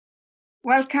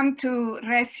Welcome to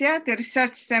ReSIA, the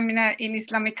research seminar in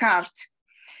Islamic art.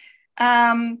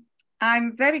 I'm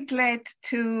very glad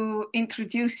to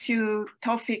introduce you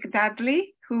Tawfiq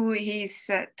Dudley, who is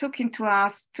talking to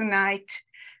us tonight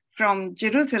from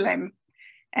Jerusalem.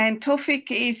 And Tawfiq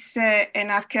is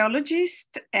an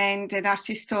archaeologist and an art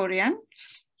historian.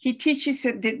 He teaches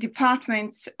at the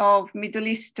departments of Middle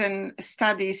Eastern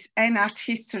Studies and Art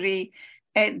History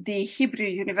at the Hebrew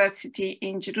University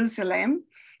in Jerusalem.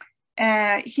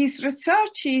 His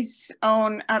research is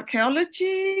on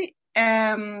archaeology.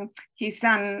 He's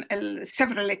done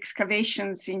several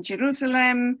excavations in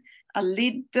Jerusalem,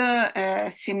 Al-Lid,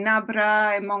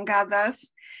 Sinabra, among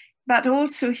others. But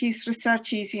also his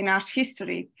research is in art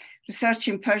history, research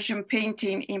in Persian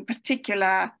painting, in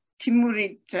particular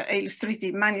Timurid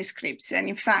illustrated manuscripts. And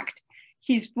in fact,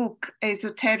 his book,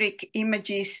 Esoteric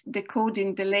Images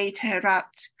Decoding the Late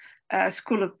Herat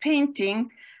School of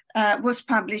Painting, was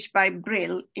published by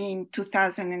Brill in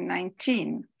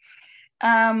 2019.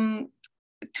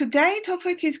 Today,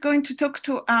 Tawfiq is going to talk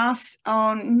to us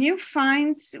on new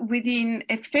finds within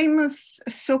a famous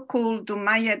so-called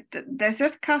Umayyad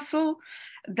desert castle,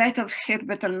 that of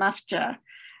Khirbat al-Mafjar.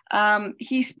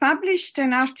 He's published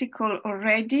an article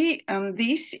already on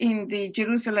this in the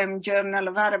Jerusalem Journal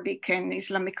of Arabic and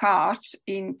Islamic Art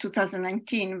in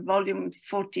 2019, volume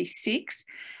 46.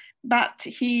 But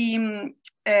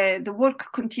the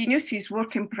work continues, his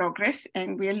work in progress,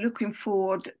 and we are looking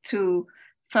forward to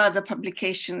further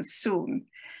publications soon.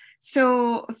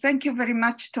 So thank you very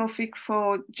much, Tawfiq,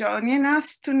 for joining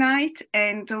us tonight,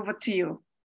 and over to you.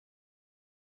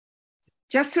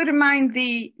 Just to remind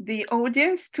the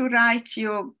audience to write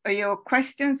your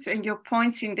questions and your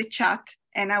points in the chat,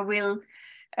 and I will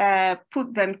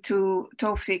put them to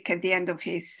Tawfiq at the end of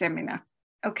his seminar.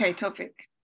 Okay, Tawfiq.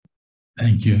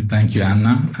 Thank you,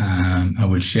 Anna. I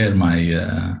will share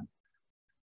my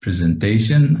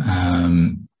presentation.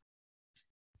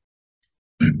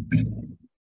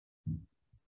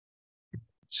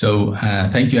 So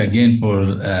thank you again for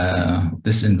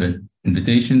this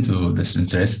invitation to this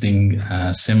interesting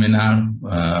seminar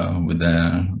with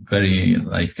very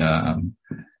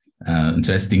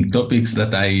interesting topics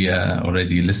that I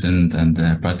already listened and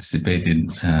participated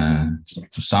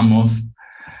to some of.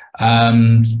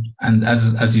 And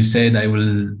as you said, I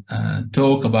will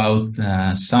talk about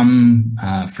some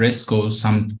frescoes,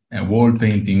 some wall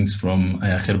paintings from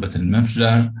Khirbat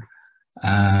al-Mafjar.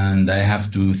 And I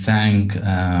have to thank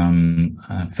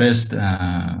first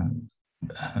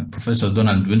Professor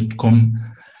Donald Whitcomb,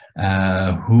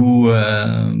 who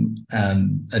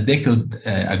a decade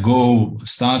ago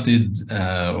started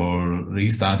or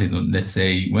restarted, let's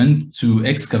say, went to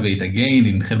excavate again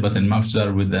in Khirbat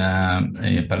al-Mafjar with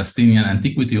a Palestinian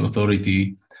Antiquity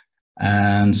Authority.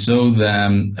 And so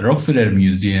the Rockefeller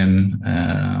Museum,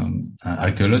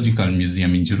 Archaeological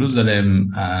Museum in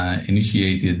Jerusalem,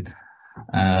 initiated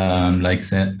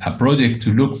a project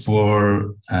to look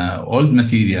for old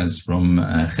materials from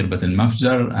Khirbat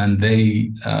al-Mafjar, and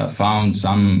they found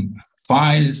some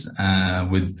files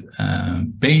with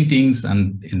paintings,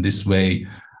 and in this way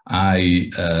I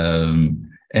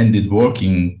ended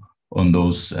working on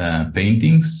those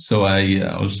paintings. So I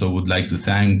also would like to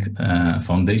thank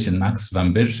Foundation Max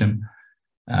van Bershem,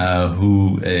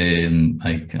 who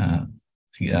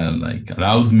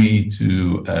allowed me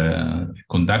to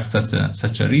conduct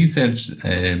such a research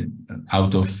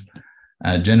out of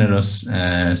generous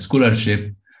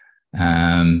scholarship,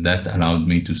 that allowed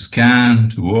me to scan,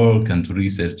 to work, and to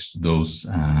research those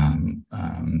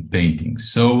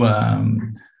paintings. So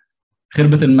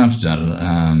Khirbat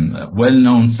al-Mafjar,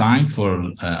 well-known site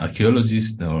for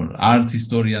archaeologists or art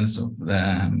historians of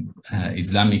the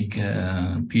Islamic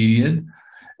period.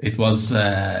 It was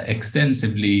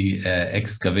extensively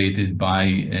excavated by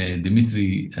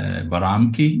Dmitry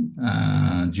Baramki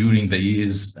during the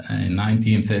years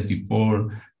 1934,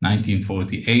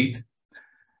 1948.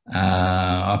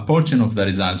 A portion of the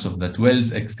results of the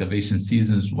 12 excavation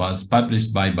seasons was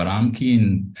published by Baramki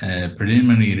in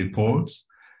preliminary reports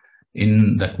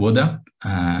in the Quoda,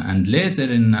 and later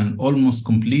in an almost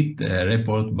complete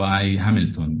report by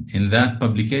Hamilton. In that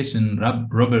publication,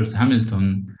 Robert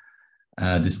Hamilton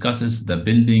discusses the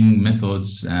building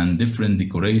methods and different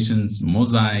decorations,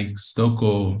 mosaic,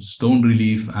 stucco, stone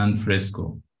relief, and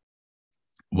fresco.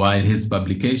 While his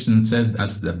publication served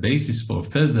as the basis for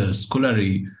further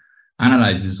scholarly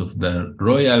analysis of the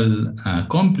royal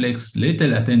complex,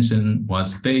 little attention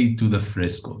was paid to the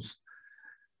frescoes.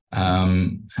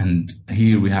 And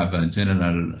here we have a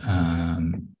general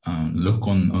look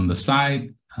on the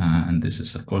site, and this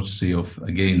is a courtesy of,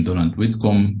 again, Donald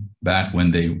Whitcomb, back when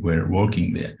they were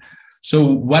working there. So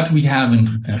what we have in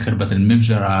Khirbat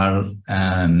al-Mafjar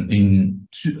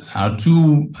are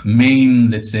two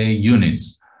main, let's say,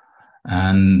 units.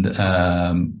 And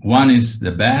one is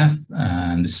the bath,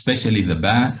 and especially the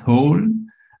bath hall.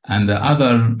 And the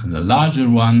other, the larger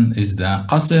one, is the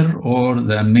qasr, or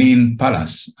the main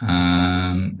palace.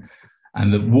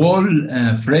 And the wall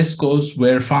frescoes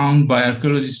were found by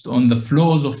archaeologists on the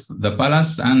floors of the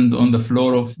palace and on the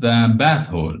floor of the bath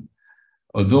hall.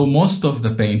 Although most of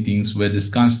the paintings were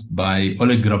discussed by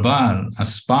Oleg Grabar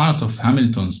as part of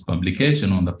Hamilton's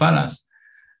publication on the palace,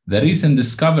 the recent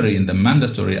discovery in the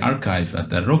mandatory archive at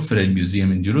the Rockefeller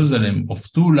Museum in Jerusalem of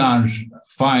two large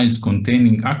files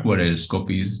containing aquarelles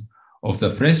copies of the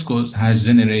frescoes has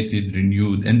generated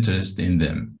renewed interest in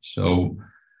them. So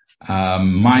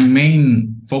my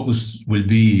main focus will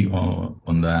be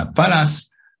on the palace,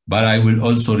 but I will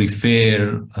also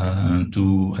refer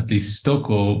to at least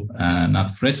stucco,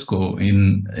 not fresco,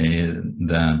 in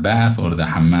the bath or the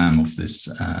hammam of this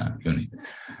unit.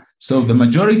 So the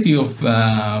majority of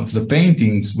the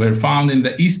paintings were found in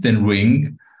the eastern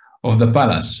wing of the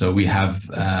palace. So we have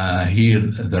here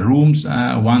the rooms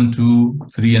 1, 2,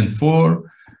 3, and 4,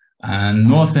 and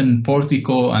northern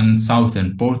portico and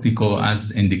southern portico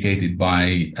as indicated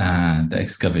by the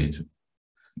excavator.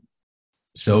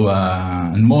 So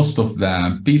and most of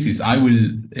the pieces I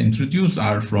will introduce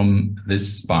are from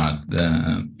this part,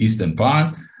 the eastern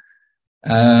part.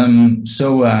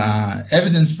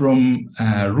 Evidence from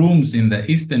rooms in the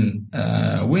eastern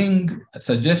wing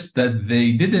suggests that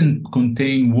they didn't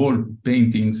contain wall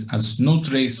paintings, as no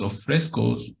trace of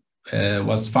frescoes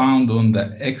was found on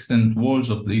the extant walls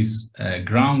of these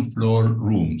ground floor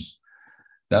rooms.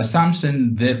 The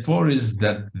assumption, therefore, is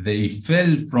that they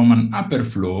fell from an upper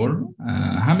floor.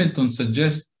 Hamilton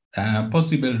suggests a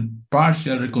possible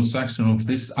partial reconstruction of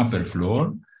this upper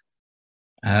floor.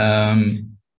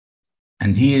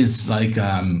 And he is like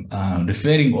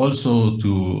referring also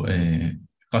to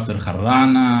Qasr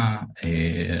Kharrana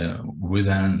with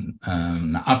an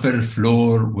upper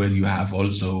floor where you have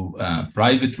also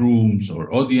private rooms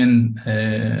or audience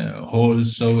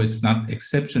halls. So it's not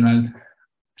exceptional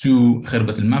to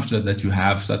Khirbat al-Mafjar that you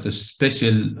have such a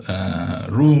special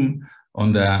room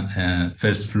on the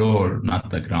first floor,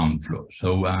 not the ground floor.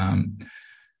 So,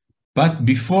 but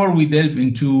before we delve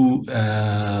into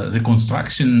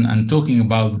reconstruction and talking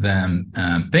about the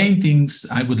paintings,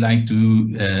 I would like to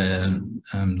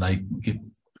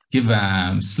give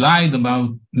a slide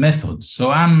about methods. So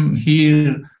I'm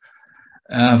here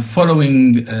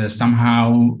following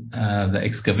somehow the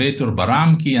excavator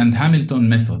Baramki and Hamilton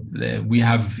method. We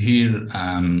have here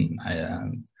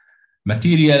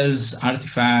materials,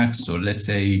 artifacts, or let's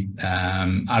say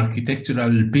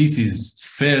architectural pieces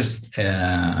first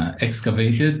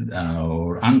excavated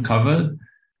or uncovered,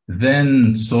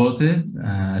 then sorted,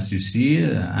 as you see,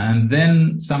 and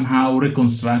then somehow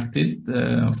reconstructed.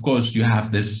 Of course, you have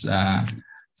this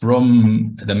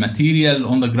from the material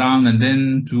on the ground and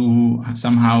then to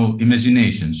somehow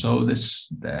imagination. So this,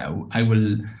 I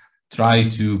will try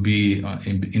to be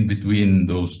in between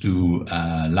those two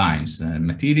lines,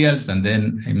 materials and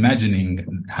then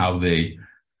imagining how they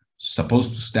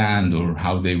supposed to stand or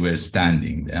how they were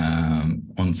standing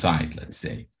on site, let's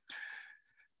say.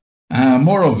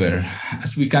 Moreover,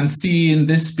 as we can see in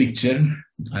this picture,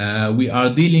 we are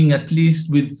dealing at least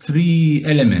with three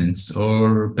elements,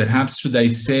 or perhaps should I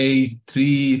say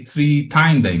three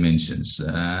time dimensions.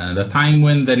 The time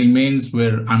when the remains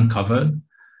were uncovered,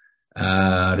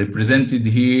 represented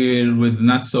here with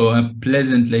not so a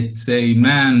pleasant, let's say,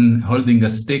 man holding a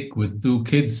stick with two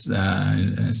kids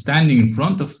standing in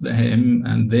front of him,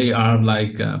 and they are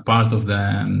like part of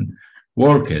the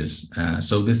workers.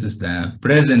 So this is the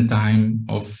present time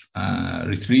of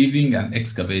retrieving and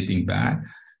excavating back.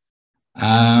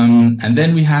 And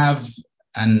then we have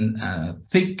a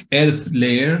thick earth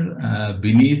layer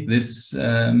beneath this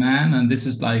man, and this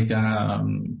is like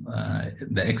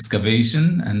the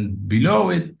excavation, and below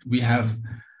it we have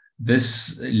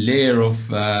this layer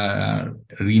of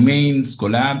remains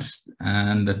collapsed,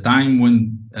 and the time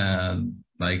when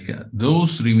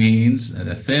those remains,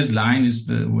 the third line is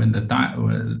when the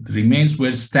remains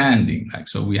were standing. Like,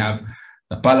 so we have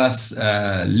the palace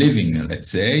living, let's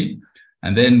say,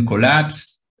 and then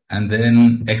collapsed, and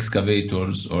then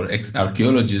excavators or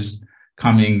archaeologists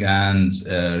coming and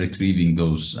retrieving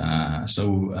those.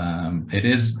 It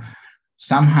is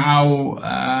somehow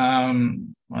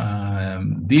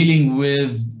dealing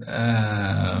with,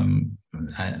 I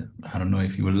don't know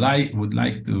if you would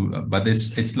like to, but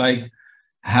it's like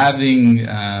having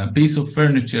a piece of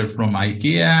furniture from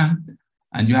IKEA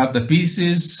and you have the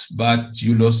pieces, but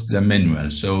you lost the manual.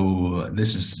 So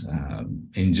this is,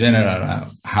 in general,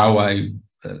 how I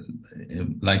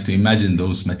like to imagine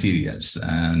those materials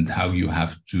and how you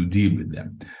have to deal with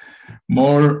them.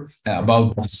 More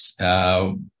about this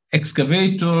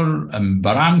excavator,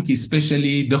 Baramki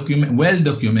especially well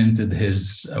documented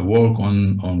his work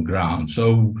on ground.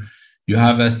 So you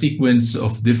have a sequence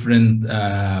of different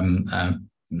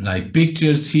like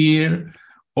pictures here,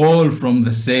 all from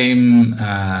the same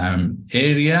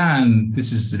area, and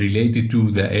this is related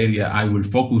to the area I will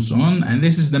focus on, and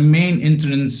this is the main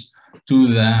entrance to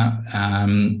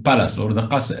the palace or the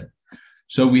qasr.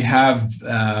 So we have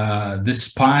this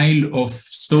pile of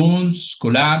stones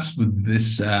collapsed with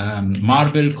this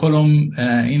marble column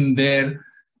in there,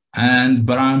 and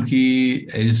Baramki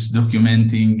is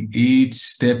documenting each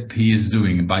step he is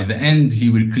doing. By the end, he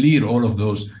will clear all of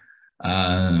those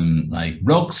like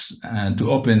blocks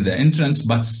to open the entrance,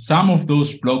 but some of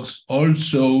those blocks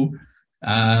also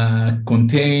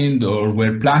contained or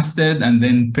were plastered and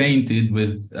then painted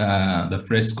with the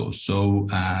frescoes. So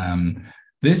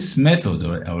this method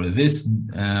or this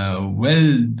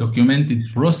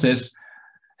well-documented process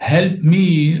helped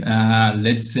me,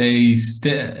 let's say,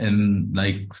 step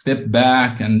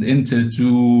back and enter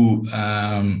to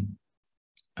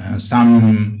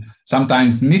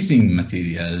sometimes missing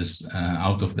materials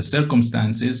out of the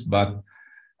circumstances, but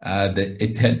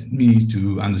it helped me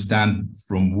to understand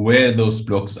from where those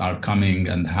blocks are coming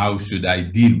and how should I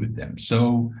deal with them.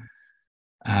 So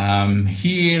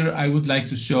here I would like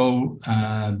to show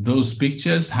those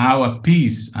pictures, how a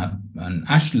piece, an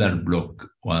ashlar block,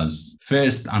 was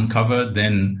first uncovered,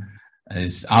 then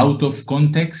is out of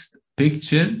context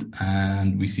pictured,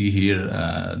 and we see here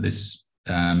this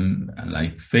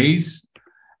like face.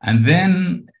 And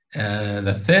then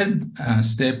the third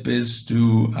step is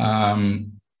to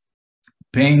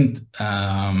paint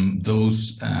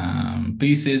those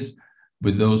pieces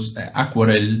with those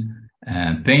aquarelle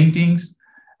paintings.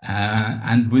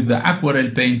 And with the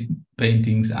aquarelle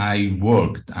paintings I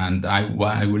worked, and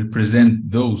I will present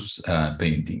those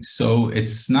paintings. So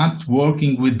it's not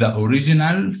working with the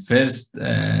original first,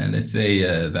 let's say,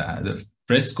 the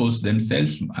frescoes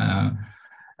themselves.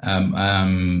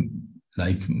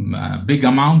 Like a big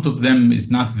amount of them is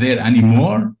not there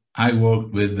anymore. I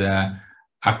worked with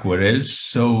aquarelles,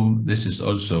 so this is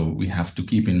also, we have to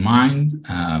keep in mind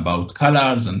about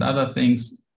colors and other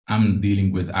things. I'm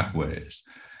dealing with aquarelles.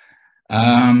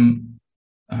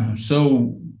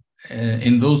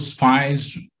 In those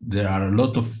files, there are a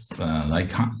lot of,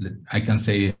 like, I can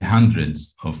say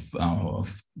hundreds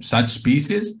of such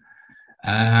pieces.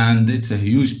 And it's a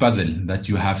huge puzzle that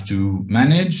you have to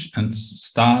manage and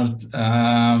start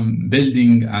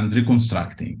building and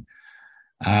reconstructing.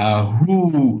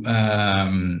 Who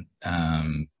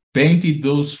painted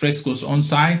those frescoes on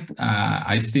site?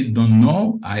 I still don't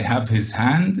know. I have his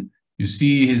hand. You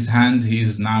see his hand, he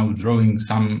is now drawing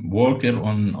some worker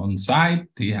on site.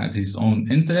 He had his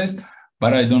own interest,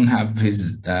 but I don't have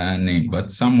his name,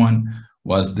 but someone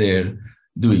was there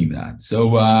doing that.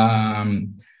 So,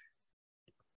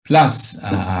 plus,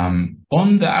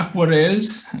 on the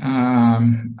aquarelles,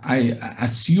 I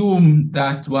assume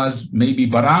that was maybe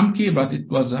Baramki, but it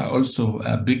was also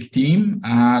a big team,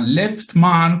 left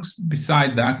marks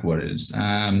beside the aquarelles.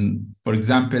 For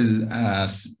example,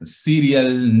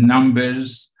 serial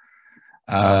numbers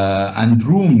and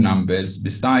room numbers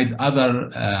beside other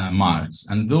marks.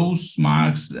 And those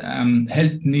marks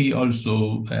helped me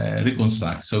also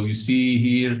reconstruct. So you see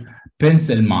here,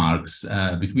 pencil marks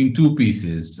between two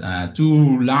pieces,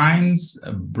 two lines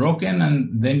broken,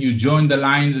 and then you join the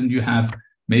lines and you have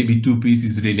maybe two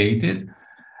pieces related.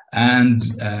 And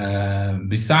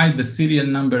beside the serial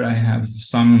number, I have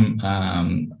some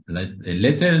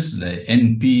letters, like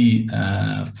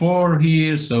NP4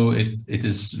 here. So it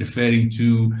is referring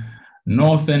to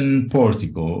northern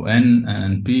portico,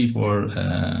 and P for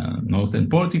northern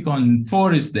portico, and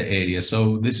 4 is the area.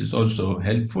 So this is also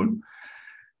helpful.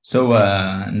 So,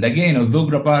 and again, although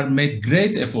Grabar made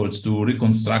great efforts to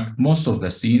reconstruct most of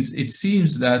the scenes, it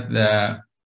seems that the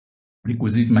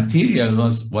requisite material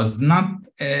was not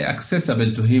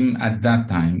accessible to him at that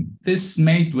time. This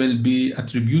may well be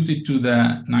attributed to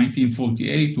the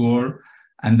 1948 war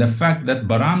and the fact that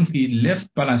Baramki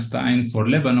left Palestine for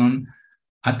Lebanon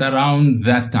at around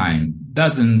that time.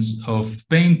 Dozens of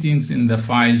paintings in the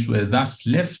files were thus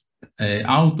left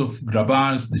out of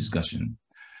Grabar's discussion.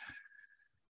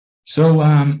 So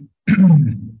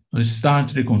we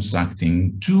start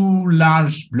reconstructing. Two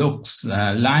large blocks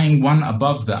lying one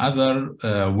above the other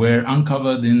were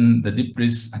uncovered in the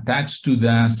debris attached to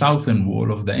the southern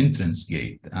wall of the entrance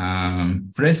gate.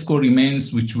 Fresco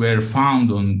remains which were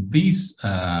found on these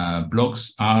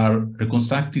blocks are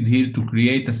reconstructed here to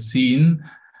create a scene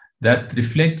that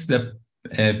reflects the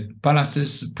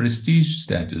palace's prestige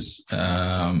status.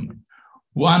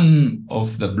 One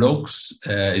of the blocks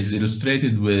is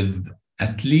illustrated with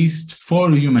at least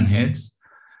 4 human heads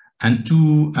and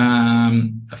 2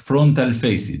 frontal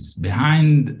faces.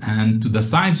 Behind and to the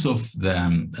sides of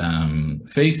the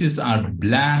faces are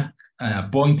black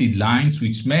pointed lines,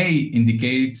 which may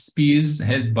indicate spears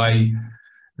held by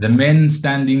the men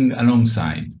standing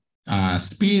alongside.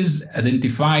 Spears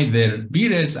identify their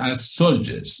bearers as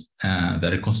soldiers. The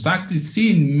reconstructed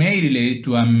scene may relate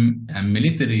to a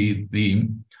military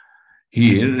theme.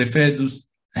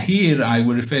 Here, I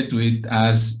will refer to it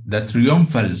as the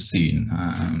triumphal scene.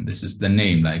 This is the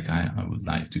name like I would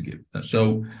like to give.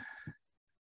 So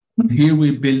here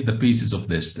we build the pieces of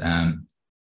this. The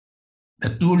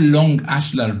 2 long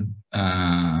ashlar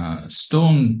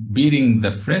stone bearing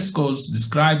the frescoes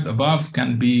described above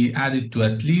can be added to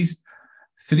at least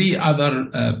 3 other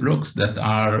blocks that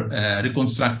are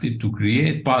reconstructed to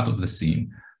create part of the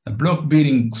scene. The block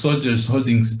bearing soldiers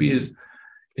holding spears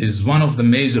is one of the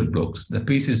major blocks. The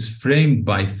piece is framed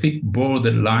by thick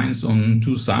border lines on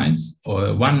 2 sides,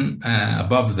 or one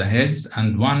above the heads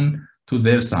and one to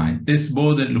their side. This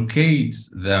border locates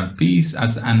the piece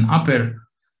as an upper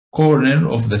corner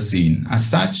of the scene. As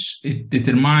such, it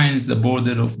determines the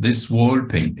border of this wall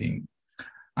painting.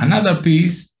 Another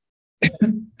piece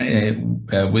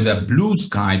with a blue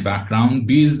sky background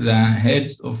bears the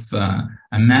head of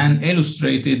a man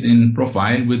illustrated in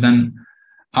profile with an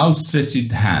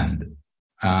outstretched hand.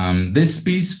 This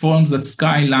piece forms the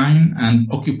skyline and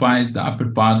occupies the upper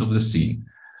part of the scene.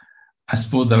 As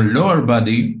for the lower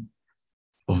body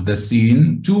of the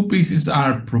scene, 2 pieces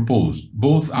are proposed.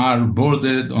 Both are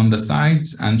bordered on the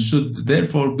sides and should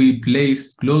therefore be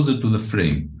placed closer to the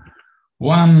frame.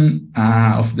 One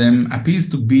of them appears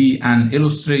to be an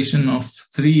illustration of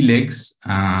 3 legs,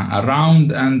 a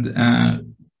round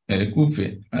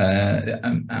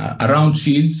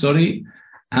shield,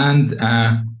 and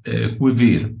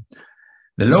quiver.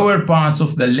 The lower parts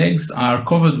of the legs are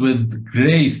covered with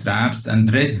gray straps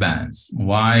and red bands,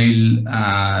 while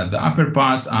the upper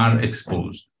parts are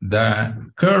exposed. The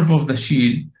curve of the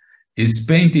shield is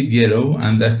painted yellow,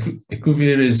 and the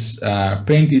quiver is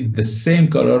painted the same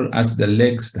color as the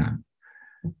leg stamp.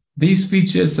 These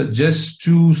features suggest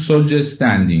 2 soldiers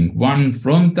standing, one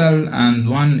frontal and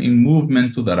one in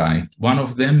movement to the right. One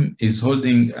of them is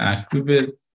holding a quiver.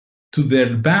 To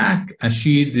their back, a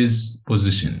shield is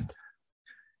positioned.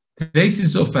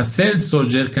 Traces of a 3rd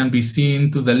soldier can be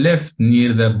seen to the left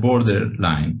near the border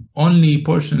line. Only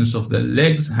portions of the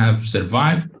legs have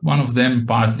survived, one of them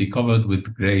partly covered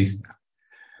with gray stuff.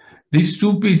 These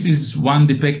 2 pieces, one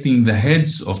depicting the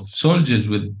heads of soldiers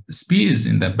with spears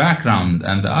in the background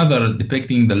and the other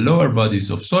depicting the lower bodies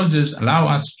of soldiers, allow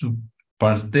us to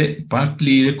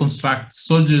partly reconstruct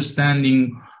soldiers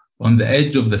standing on the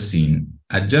edge of the scene,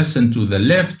 adjacent to the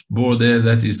left border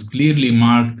that is clearly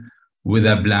marked with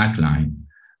a black line.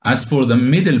 As for the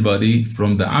middle body,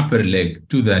 from the upper leg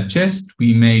to the chest,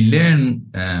 we may learn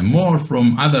more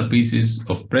from other pieces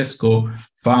of fresco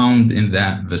found in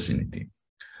the vicinity.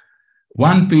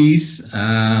 One piece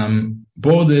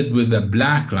bordered with a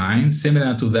black line,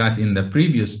 similar to that in the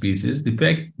previous pieces,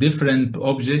 depict different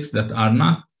objects that are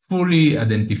not fully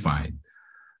identified.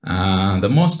 The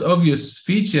most obvious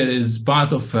feature is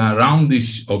part of a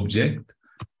roundish object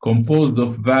composed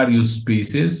of various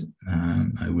pieces.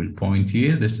 I will point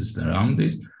here, this is the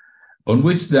roundish, on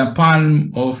which the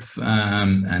palm of,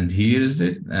 and here is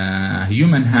it, a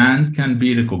human hand can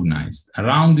be recognized. A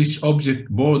roundish object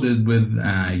bordered with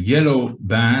a yellow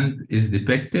band is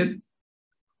depicted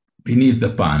beneath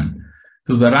the palm.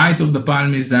 To the right of the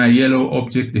palm is a yellow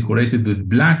object decorated with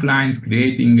black lines,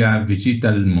 creating a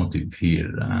vegetal motif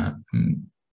here.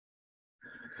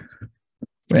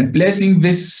 When placing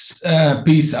this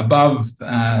piece above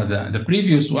the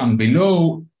previous one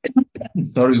below,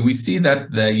 we see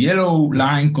that the yellow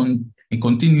line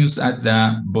continues at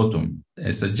the bottom,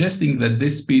 suggesting that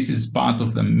this piece is part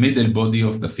of the middle body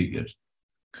of the figure.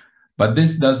 But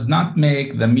this does not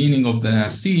make the meaning of the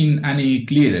scene any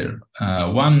clearer.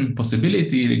 One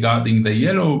possibility regarding the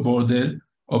yellow border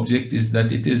object is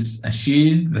that it is a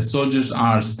shield. The soldiers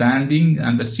are standing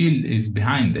and the shield is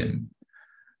behind them.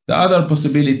 The other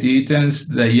possibility turns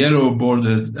the yellow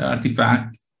bordered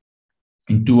artifact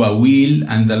into a wheel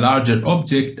and the larger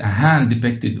object, a hand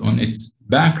depicted on its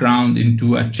background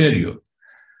into a chariot.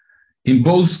 In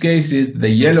both cases, the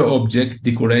yellow object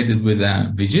decorated with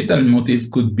a vegetal motif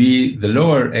could be the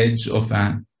lower edge of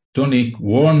a tunic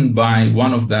worn by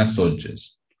one of the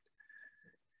soldiers.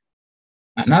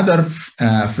 Another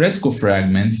fresco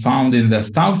fragment found in the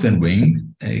southern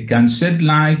wing can shed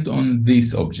light on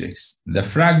these objects. The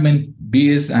fragment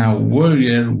bears a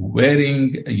warrior wearing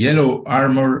yellow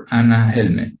armor and a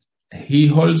helmet. He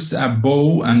holds a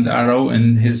bow and arrow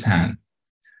in his hand.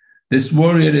 This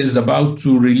warrior is about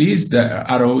to release the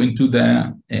arrow into the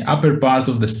upper part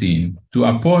of the scene to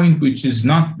a point which is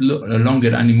not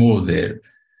longer anymore there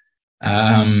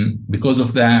because of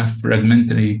the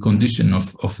fragmentary condition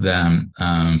of the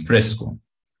fresco.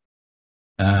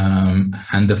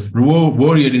 And the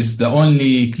warrior is the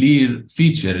only clear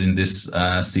feature in this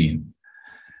scene.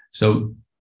 So,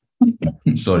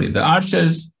 sorry, the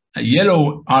archer's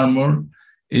yellow armor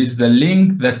is the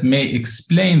link that may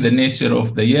explain the nature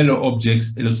of the yellow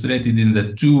objects illustrated in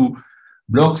the two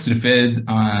blocks referred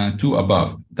to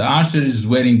above. The archer is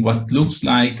wearing what looks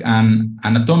like an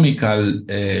anatomical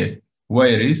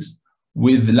cuirass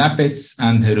with lappets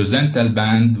and horizontal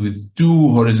band with two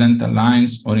horizontal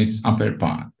lines on its upper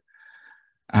part.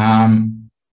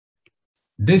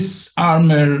 This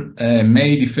armor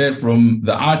may differ from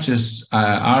the archer's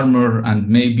armor and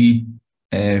may be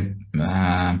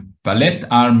palette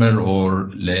armor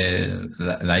or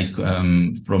like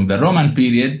from the Roman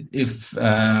period. If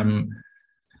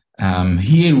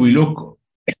here we look,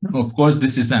 of course,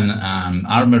 this is an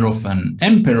armor of an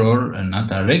emperor and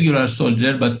not a regular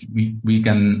soldier, but we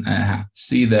can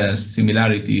see the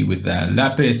similarity with the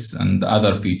lappets and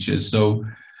other features. So,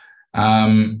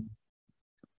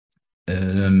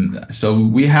 so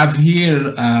we have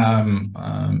here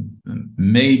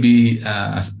maybe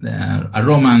a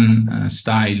Roman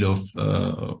style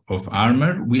of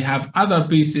armor. We have other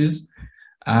pieces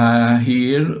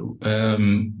here.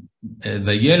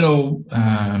 The yellow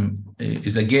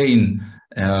is again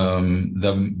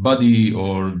the body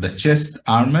or the chest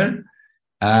armor,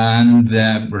 and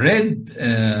the red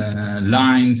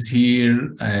lines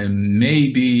here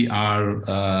maybe are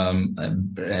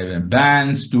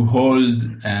bands to hold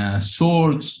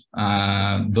swords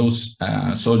those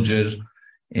soldiers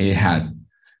had.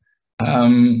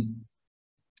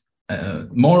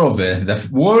 Moreover, the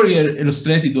warrior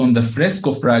illustrated on the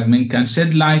fresco fragment can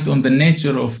shed light on the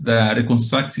nature of the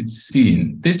reconstructed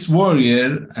scene. This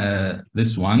warrior,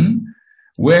 this one,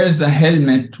 wears a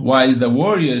helmet while the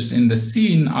warriors in the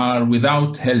scene are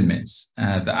without helmets.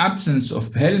 The absence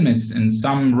of helmets in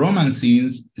some Roman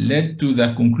scenes led to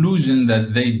the conclusion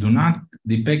that they do not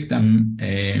depict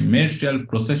a martial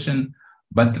procession,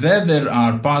 but rather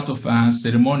are part of a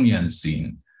ceremonial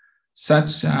scene.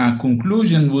 Such a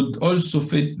conclusion would also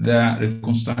fit the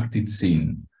reconstructed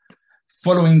scene.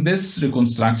 Following this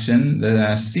reconstruction,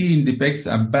 the scene depicts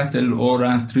a battle or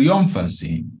a triumphal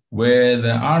scene, where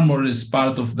the armor is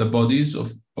part of the bodies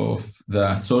of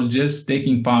the soldiers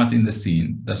taking part in the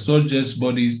scene. The soldiers'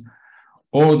 bodies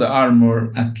or the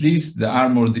armor, at least the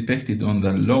armor depicted on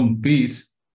the long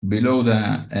piece below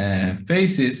the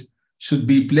faces, should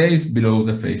be placed below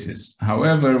the faces.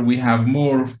 However, we have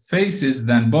more faces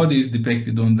than bodies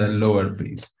depicted on the lower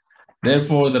piece.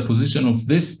 Therefore, the position of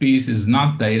this piece is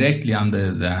not directly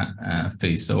under the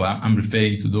face. So I'm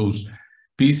referring to those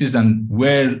pieces and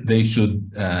where they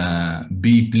should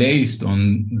be placed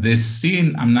on this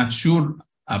scene. I'm not sure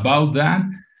about that.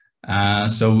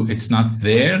 So it's not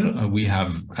there. We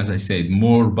have, as I said,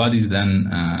 more bodies than,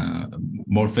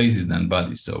 more faces than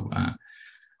bodies. So,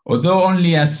 although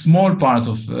only a small part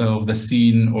of the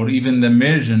scene or even the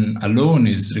immersion alone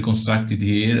is reconstructed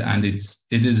here, and it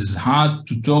is hard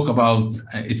to talk about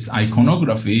its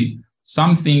iconography,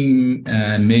 something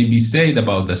may be said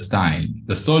about the style.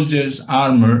 The soldier's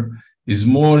armor is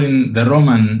more in the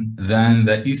Roman than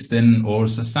the Eastern or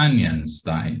Sasanian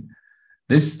style.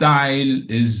 This style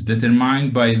is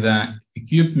determined by the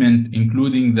equipment,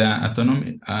 including the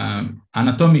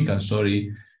anatomical,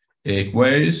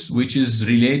 cuirass, which is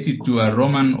related to a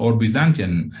Roman or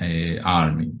Byzantine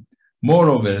army.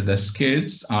 Moreover, the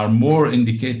skirts are more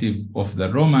indicative of the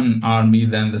Roman army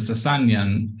than the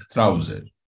Sasanian trouser.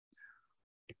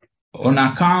 On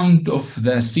account of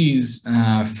the scene's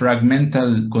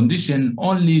fragmental condition,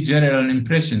 only general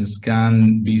impressions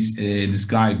can be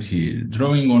described here,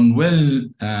 drawing on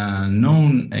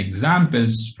well-known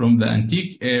examples from the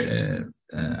antique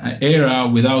era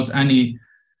without any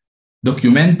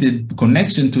documented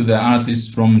connection to the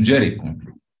artists from Jericho.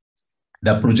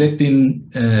 The projecting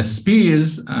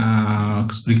spears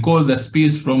recall the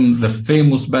spears from the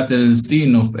famous battle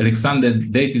scene of Alexander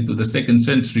dated to the 2nd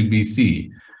century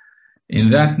BC. In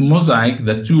that mosaic,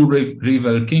 the two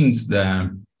rival kings,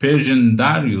 the Persian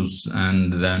Darius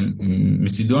and the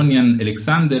Macedonian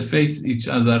Alexander, face each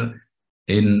other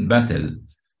in battle.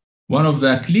 One of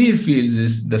the clear fields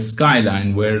is the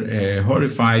skyline, where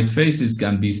horrified faces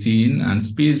can be seen and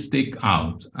spears stick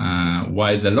out,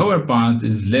 while the lower part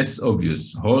is less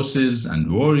obvious. Horses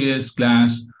and warriors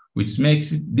clash, which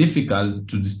makes it difficult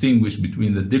to distinguish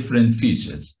between the different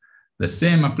features. The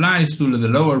same applies to the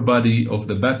lower body of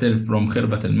the battle from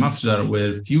Khirbat al-Mafjar,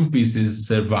 where few pieces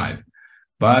survive.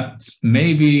 But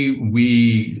maybe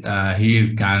we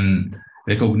here can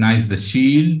recognize the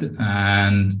shield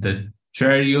and the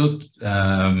chariot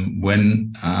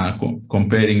when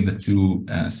comparing the two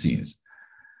scenes.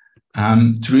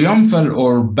 Triumphal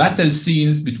or battle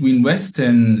scenes between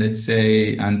Western, let's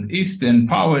say, and Eastern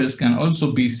powers can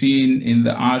also be seen in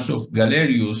the Arch of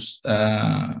Galerius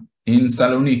in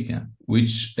Salonika,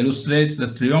 which illustrates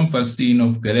the triumphal scene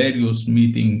of Galerius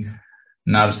meeting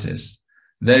Narses.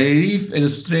 The relief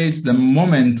illustrates the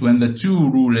moment when the two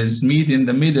rulers meet in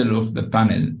the middle of the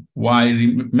panel, while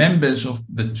members of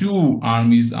the two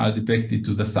armies are depicted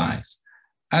to the sides.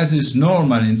 As is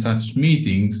normal in such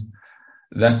meetings,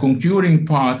 the conquering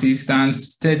party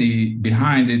stands steady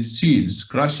behind its shields,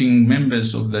 crushing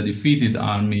members of the defeated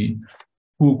army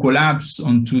who collapse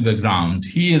onto the ground.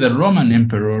 Here, the Roman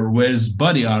emperor wears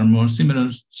body armor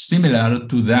similar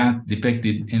to that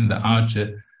depicted in the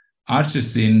archer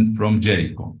scene from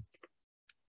Jericho.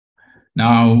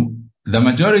 Now, the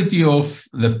majority of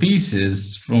the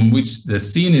pieces from which the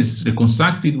scene is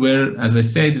reconstructed were, as I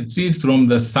said, retrieved from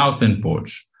the southern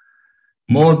porch,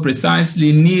 more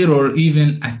precisely near or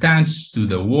even attached to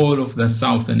the wall of the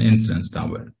southern entrance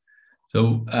tower.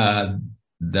 So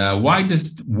the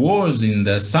widest walls in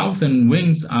the southern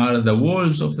wings are the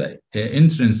walls of the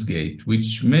entrance gate,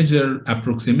 which measure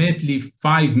approximately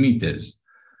 5 meters.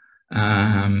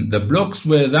 The blocks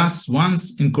were thus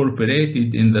once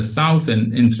incorporated in the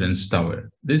southern entrance tower.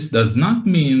 This does not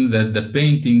mean that the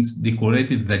paintings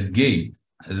decorated the gate.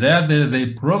 Rather,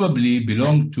 they probably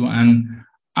belonged to an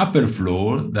upper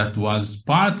floor that was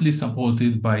partly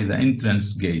supported by the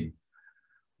entrance gate.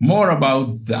 More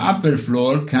about the upper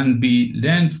floor can be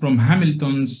learned from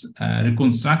Hamilton's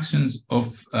reconstructions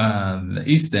of the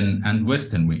eastern and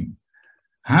western wing.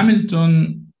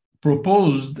 Hamilton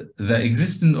proposed the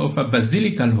existence of a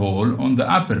basilical hall on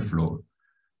the upper floor,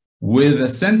 with a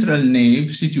central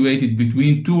nave situated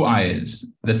between two aisles,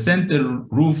 the center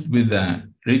roofed with a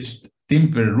rich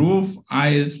timber roof,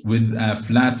 aisles with a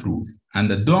flat roof,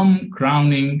 and a dome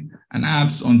crowning an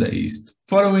apse on the east.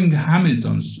 Following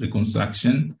Hamilton's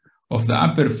reconstruction of the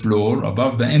upper floor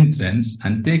above the entrance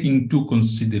and taking into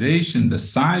consideration the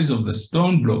size of the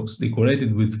stone blocks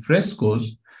decorated with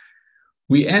frescoes,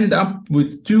 we end up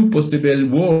with two possible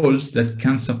walls that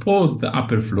can support the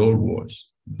upper floor walls.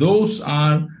 Those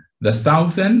are the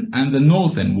southern and the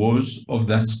northern walls of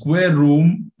the square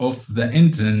room of the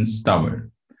entrance tower.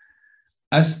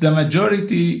 As the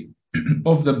majority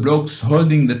of the blocks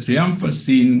holding the triumphal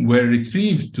scene were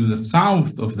retrieved to the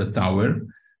south of the tower,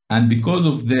 and because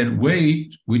of their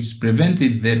weight, which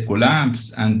prevented their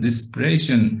collapse and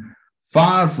dispersion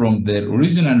far from their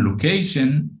original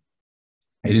location,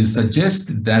 it is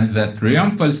suggested that the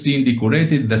triumphal scene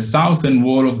decorated the southern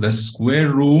wall of the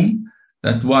square room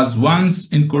that was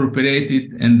once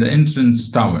incorporated in the entrance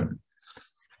tower.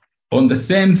 On the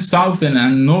same southern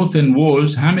and northern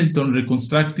walls, Hamilton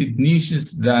reconstructed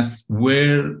niches that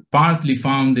were partly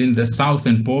found in the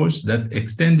southern porch that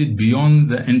extended beyond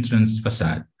the entrance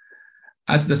facade.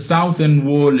 As the southern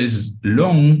wall is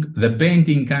long, the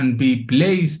painting can be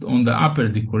placed on the upper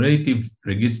decorative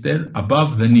register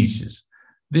above the niches.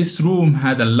 This room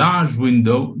had a large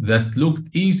window that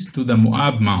looked east to the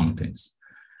Moab Mountains.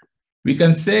 We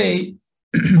can say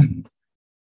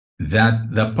that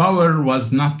the power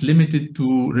was not limited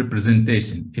to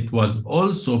representation. It was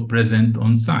also present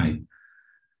on site,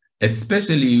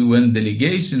 especially when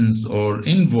delegations or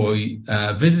envoy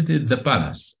visited the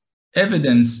palace.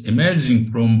 Evidence emerging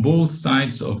from both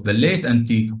sides of the late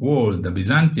antique world, the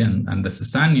Byzantine and the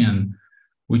Sasanian,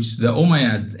 which the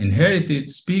Umayyad inherited,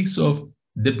 speaks of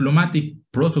diplomatic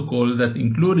protocol that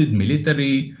included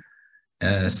military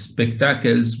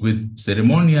spectacles with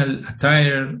ceremonial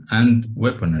attire and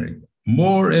weaponry.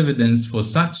 More evidence for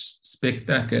such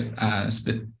spectacles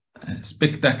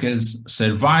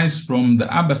survives from the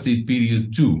Abbasid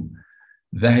period too.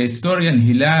 The historian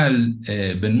Hilal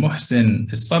bin Muhsin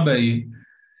al-Sabai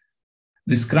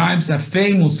describes a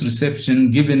famous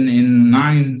reception given in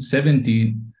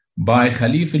 970 by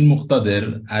Khalif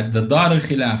al-Muqtadir at the Dar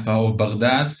al-Khilafah of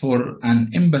Baghdad for an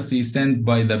embassy sent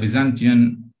by the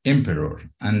Byzantine emperor,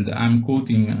 and I'm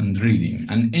quoting and reading,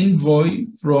 an envoy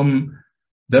from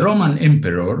the Roman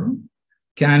emperor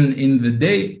came in the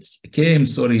days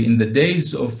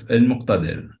of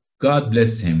al-Muqtadir, God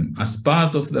bless him. As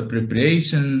part of the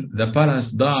preparation, the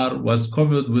palace dar was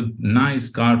covered with nice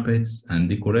carpets and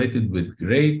decorated with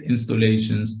great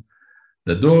installations.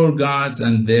 The door guards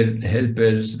and their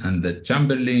helpers and the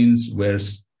chamberlains were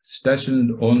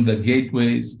stationed on the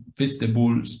gateways,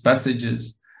 vestibules,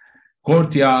 passages,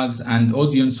 courtyards, and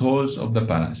audience halls of the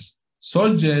palace.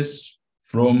 Soldiers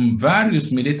from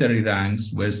various military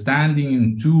ranks were standing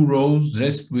in 2 rows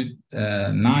dressed with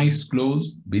nice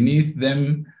clothes. Beneath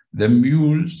them, the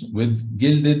mules with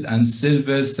gilded and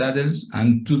silver saddles,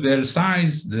 and to their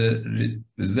sides, the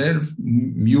reserve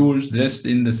mules dressed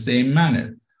in the same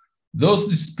manner. Those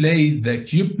displayed the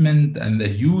equipment and the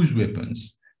huge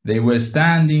weapons. They were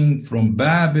standing from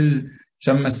Bab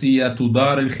al-Shammasiyya to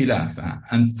Dar al-Khilafa,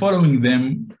 and following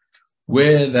them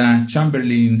were the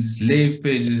chamberlains, slave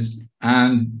pages,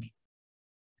 and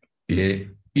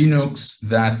eunuchs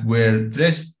that were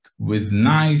dressed with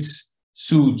nice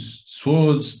suits,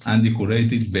 swords, and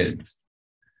decorated belts.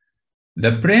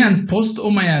 The pre- and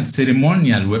post-Umayyad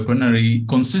ceremonial weaponry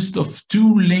consists of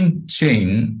 2 linked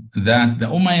chains that the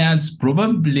Umayyads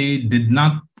probably did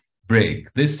not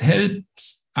break. This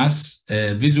helps us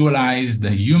visualize the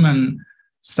human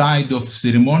side of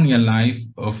ceremonial life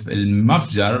of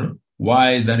al-Mafjar,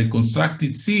 while the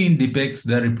reconstructed scene depicts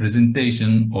the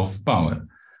representation of power.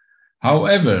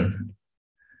 However,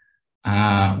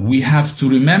 we have to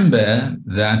remember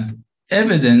that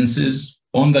evidences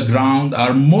on the ground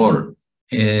are more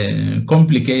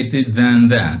complicated than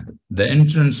that. The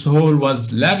entrance hall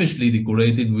was lavishly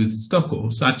decorated with stucco,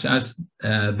 such as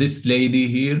this lady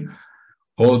here,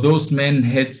 or those men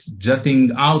heads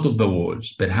jutting out of the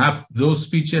walls. Perhaps those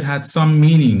features had some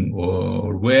meaning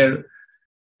or where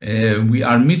we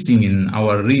are missing in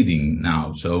our reading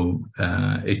now. So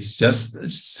it's just a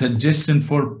suggestion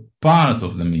for part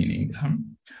of the meaning.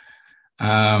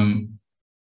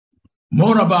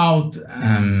 More about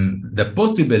the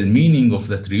possible meaning of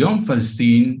the triumphal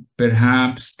scene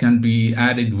perhaps can be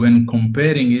added when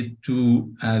comparing it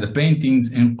to the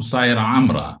paintings in Qusayr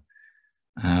Amra.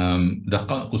 The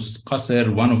Qasr,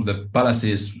 one of the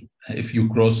palaces, if you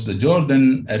cross the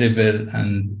Jordan River,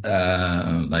 and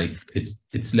like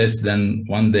it's less than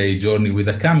 1 day journey with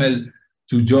a camel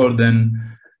to Jordan.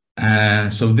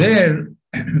 So there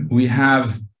we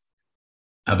have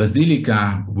a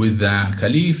basilica with the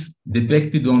Caliph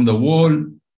depicted on the wall,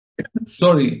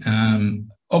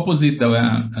 opposite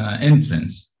the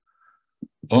entrance.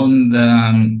 On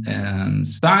the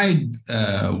side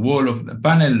wall of the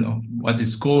panel, what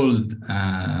is called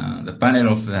the panel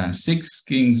of the 6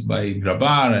 kings by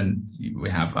Grabar, and we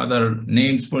have other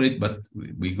names for it, but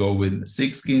we go with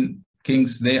 6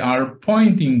 kings. They are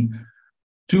pointing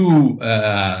to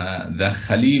the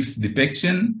Caliph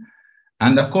depiction,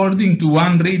 and according to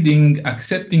one reading,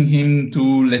 accepting him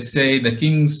to, let's say, the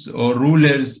king's or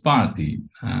ruler's party.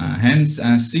 Hence,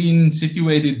 a scene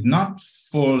situated not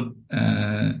for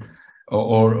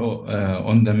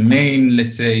on the main,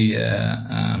 let's say,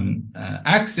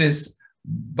 axis,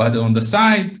 but on the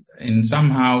side, and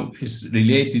somehow is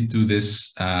related to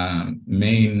this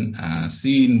main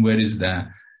scene, where is the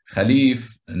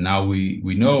Caliph. Now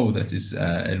we know that is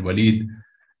al-Walid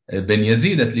Ben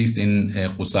Yazid, at least in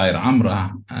Qusayr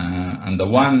Amra, and the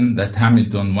one that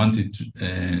Hamilton wanted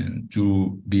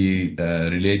to be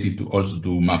related to also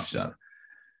to Mafjar.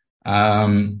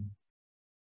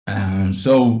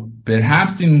 So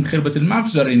perhaps in Khirbat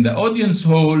al-Mafjar, in the audience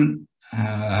hall,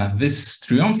 this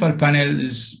triumphal panel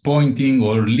is pointing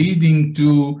or leading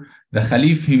to the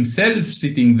Caliph himself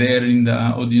sitting there in the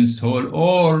audience hall,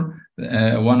 or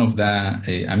one of the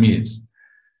amirs.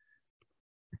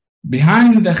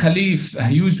 Behind the Caliph, a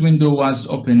huge window was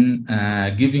open,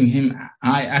 giving him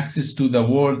access to the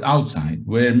world outside,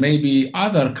 where maybe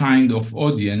other kind of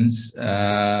audience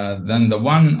than the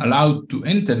one allowed to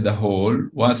enter the hall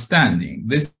was standing.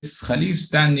 This Caliph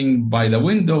standing by the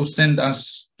window sent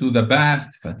us to the bath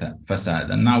facade.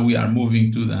 And now we are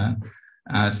moving to the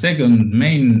second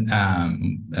main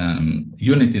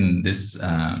unit in this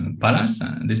palace.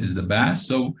 This is the bath.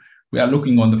 So we are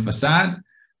looking on the facade.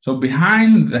 So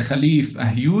behind the Caliph, a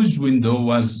huge window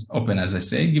was open, as I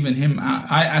say, giving him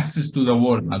access to the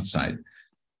world outside.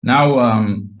 Now,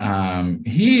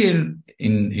 here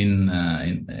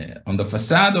on the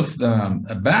facade of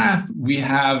the bath, we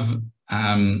have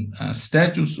a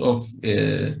statue of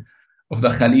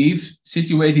the Caliph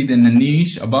situated in a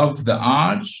niche above the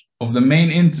arch of the main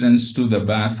entrance to the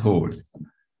bath hall.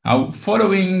 Now,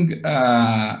 following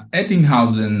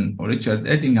Ettinghausen, or Richard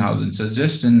Ettinghausen's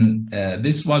suggestion,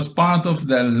 this was part of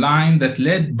the line that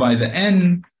led by the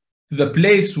end to the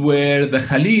place where the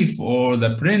Khalif or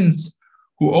the prince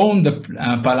who owned the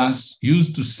palace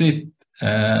used to sit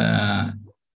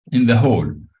in the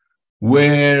hall,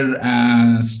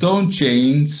 where stone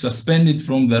chains suspended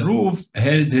from the roof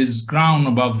held his crown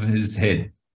above his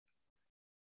head.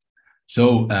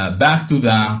 So back to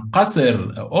the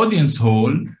Qasr audience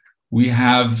hall, we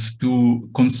have to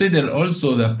consider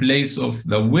also the place of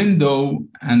the window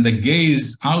and the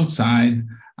gaze outside,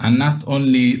 and not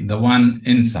only the one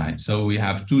inside. So we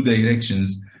have two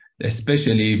directions,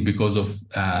 especially because of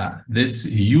this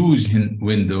huge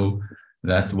window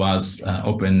that was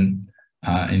open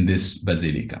in this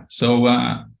basilica. So,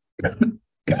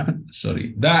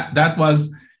 sorry, that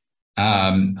was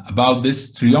about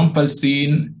this triumphal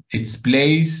scene, its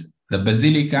place, the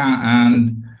basilica,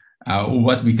 and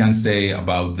what we can say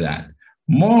about that.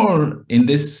 More in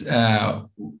this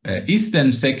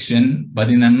eastern section, but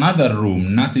in another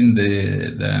room, not in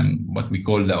the what we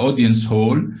call the audience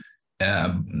hall,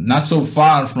 not so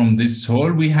far from this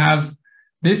hall, we have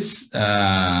this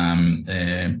panel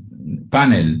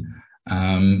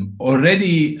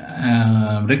already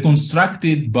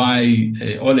reconstructed by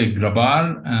Oleg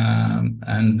Grabar,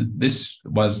 and this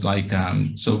was like,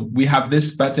 so we have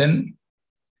this pattern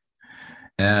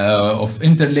of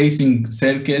interlacing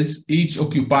circles, each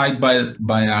occupied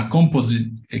by a composite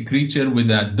creature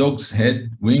with a dog's head,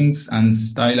 wings, and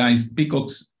stylized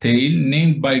peacock's tail,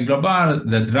 named by Grabar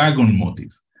the dragon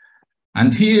motif.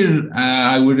 And here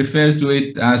I will refer to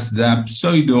it as the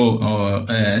pseudo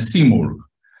simurgh.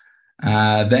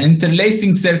 The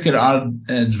interlacing circles are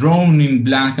drawn in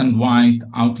black and white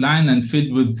outline and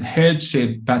filled with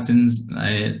heart-shaped patterns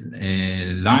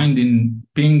lined in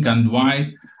pink and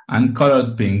white and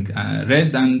colored pink,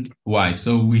 red and white.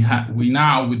 So we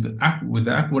now with the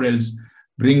aquarelles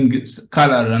bring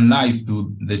color and life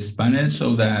to this panel.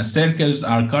 So the circles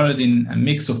are colored in a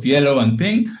mix of yellow and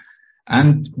pink,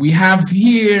 and we have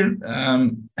here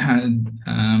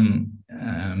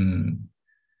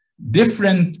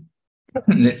different,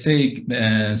 let's say,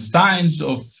 styles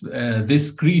of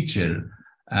this creature,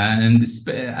 and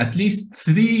at least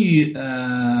three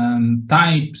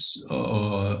types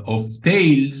of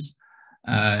tails.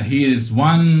 Here is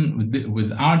one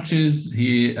with arches,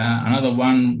 here another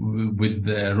one with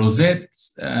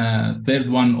rosettes, third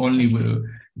one only with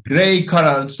gray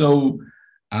color. So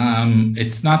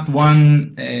it's not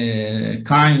one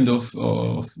kind of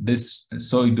this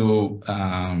pseudo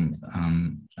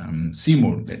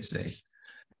simurgh, let's say.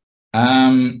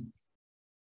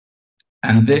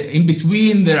 And in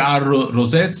between there are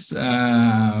rosettes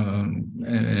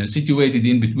situated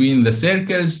in between the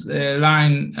circles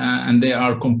line, and they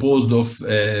are composed of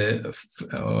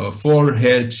 4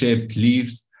 heart-shaped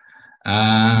leaves.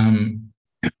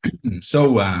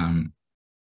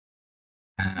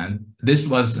 This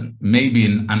was maybe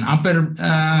in an upper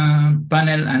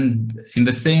panel, and in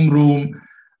the same room,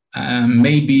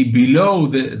 maybe below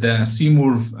the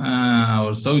simurgh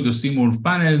or pseudo simurgh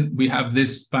panel, we have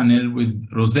this panel with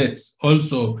rosettes,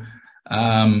 also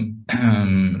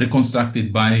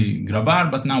reconstructed by Grabar,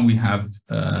 but now we have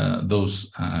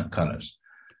those colors.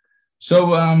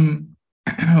 So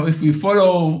if we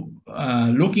follow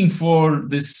looking for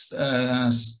this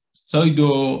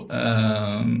pseudo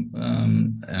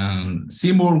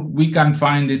simurgh, we can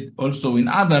find it also in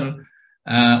other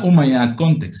Umayyad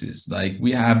contexts. Like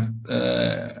we have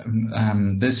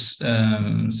this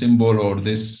symbol or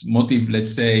this motif,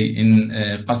 let's say, in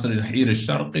Qasr al-Hir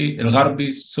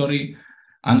al-Gharbi, sorry,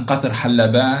 and Qasr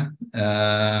Hallabat.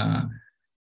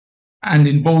 And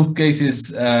in both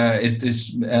cases, it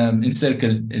is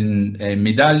encircled in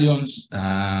medallions,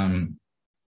 and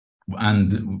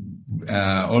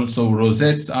also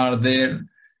rosettes are there.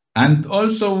 And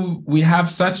also we have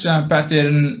such a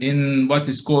pattern in what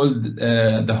is called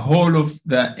the Hall of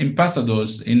the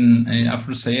Ambassadors in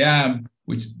Afro-Sayyab,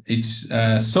 which it's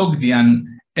Sogdian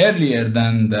earlier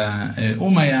than the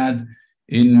Umayyad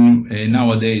in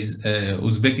nowadays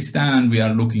Uzbekistan, and we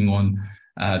are looking on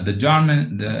the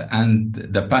German and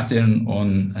the pattern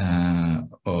on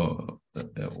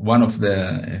one of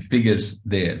the figures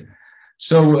there.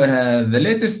 So the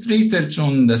latest research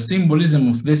on the symbolism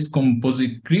of this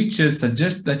composite creature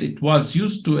suggests that it was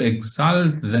used to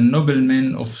exalt the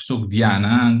noblemen of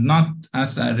Sogdiana and not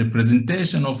as a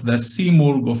representation of the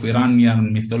simurgh of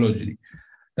Iranian mythology.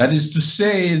 That is to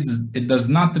say, it does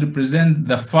not represent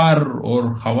the Far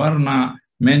or Khawarna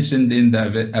mentioned in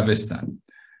the Avesta.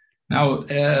 Now,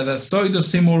 the pseudo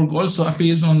simurgh also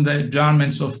appears on the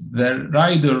garments of the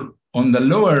rider on the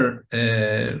lower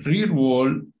rear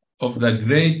wall of the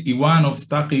Great Iwan of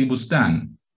Taqi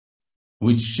Bustan,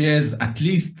 which shares at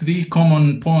least 3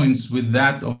 common points with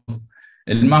that of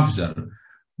al-Mafjar.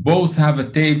 Both have a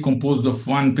tail composed of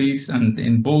one piece, and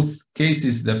in both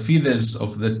cases, the feathers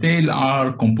of the tail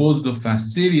are composed of a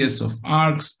series of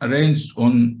arcs arranged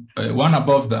on one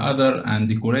above the other and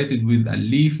decorated with a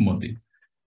leaf motif.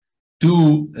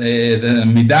 2, the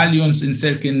medallions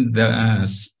encircling the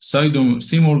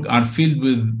pseudo-simurgh are filled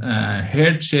with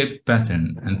heart-shaped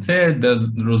pattern. And 3rd,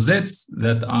 the rosettes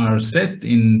that are set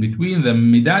in between the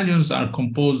medallions are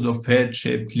composed of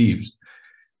heart-shaped leaves.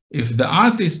 If the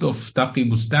artist of Taqi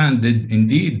Bustan did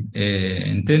indeed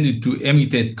intended to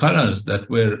imitate colors that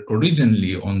were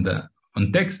originally on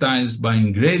textiles by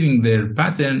engraving their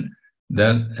pattern,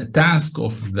 the task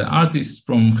of the artist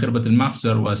from Khirbat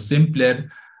al-Mafjar was simpler,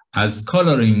 as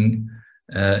coloring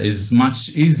is much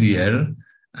easier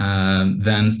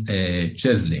than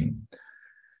chiseling.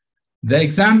 The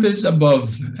examples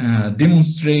above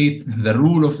demonstrate the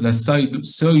role of the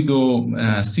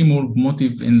pseudo-simurgh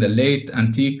motif in the late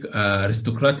antique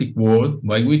aristocratic world,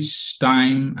 by which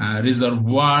time a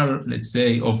reservoir, let's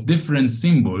say, of different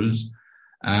symbols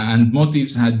and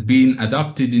motifs had been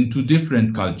adopted into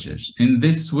different cultures. In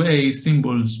this way,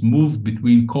 symbols moved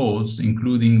between codes,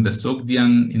 including the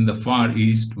Sogdian in the Far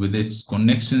East with its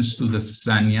connections to the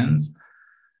Sasanians,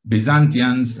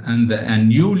 Byzantines, and the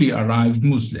newly arrived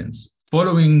Muslims.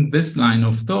 Following this line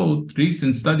of thought,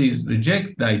 recent studies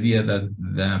reject the idea that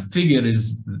the figure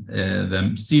is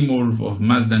the simurgh of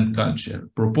Mazdan culture,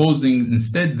 proposing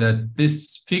instead that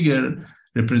this figure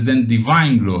represent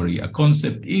divine glory, a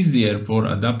concept easier for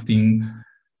adoption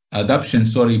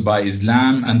by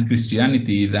Islam and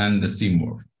Christianity than the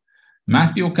simurgh.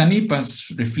 Matthew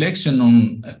Canepa's reflection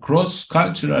on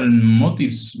cross-cultural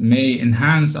motifs may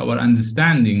enhance our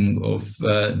understanding of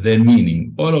their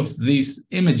meaning. All of these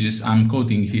images, I'm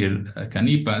quoting here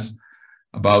Canepa's,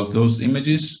 about those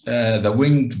images, the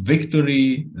winged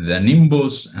victory, the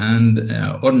nimbus, and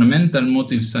ornamental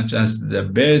motifs such as the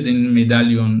bird in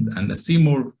medallion and the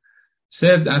simurgh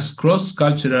served as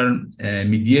cross-cultural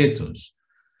mediators,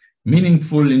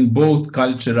 meaningful in both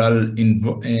cultural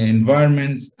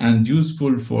environments and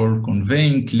useful for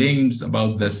conveying claims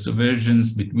about the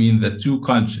subversions between the two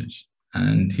cultures.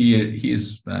 And here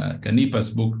is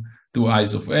Canepa's book, Two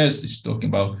Eyes of Earth, is talking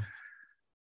about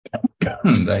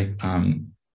like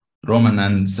Roman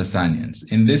and Sasanians.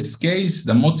 In this case,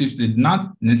 the motifs did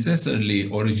not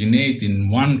necessarily originate in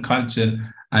one culture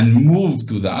and move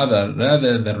to the other.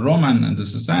 Rather, the Roman and the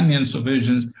Sasanian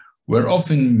subversions were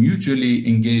often mutually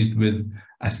engaged with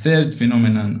a third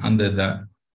phenomenon under the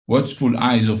watchful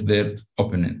eyes of their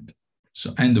opponent.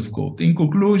 So, end of quote. In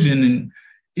conclusion,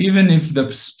 even if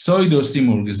the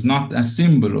pseudo-simurgh is not a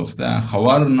symbol of the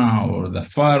Khawarna or the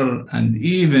Far, and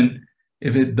even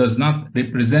if it does not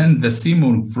represent the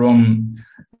simurgh from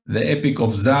the epic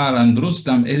of Zar and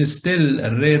Rustam, it is still a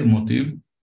rare motif.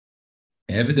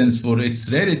 Evidence for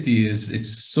its rarity is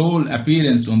its sole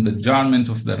appearance on the garment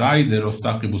of the rider of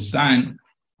Taqi Bustan,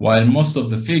 while most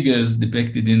of the figures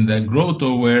depicted in the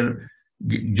grotto were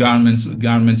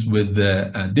garments with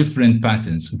different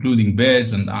patterns, including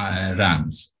birds and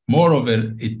rams.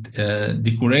 Moreover, it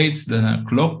decorates the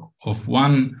clock of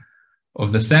one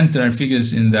of the central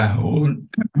figures in the whole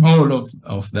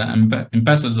of the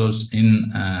ambassadors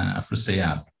in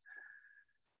ReSIA.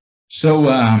 So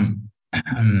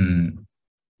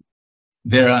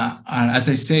there are, as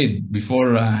I said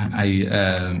before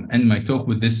I end my talk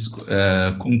with this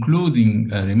concluding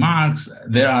remarks,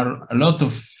 there are a lot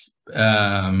of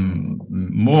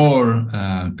more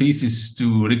pieces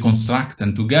to reconstruct,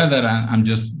 and together I'm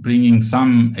just bringing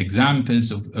some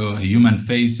examples of human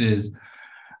faces,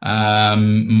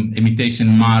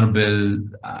 imitation marble.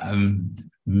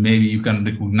 Maybe you can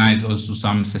recognize also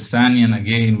some Sasanian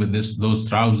again with those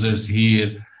trousers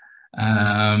here.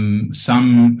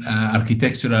 Some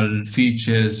architectural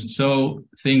features, so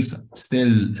things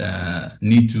still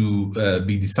need to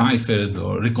be deciphered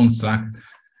or reconstruct.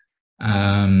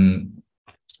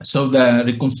 So the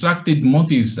reconstructed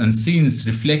motifs and scenes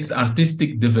reflect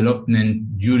artistic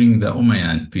development during the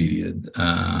Umayyad period.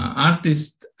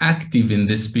 Artists active in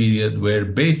this period were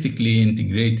basically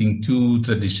integrating two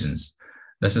traditions,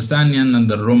 the Sasanian and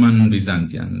the Roman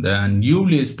Byzantine. The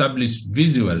newly established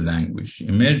visual language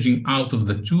emerging out of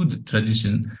the two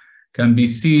traditions can be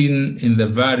seen in the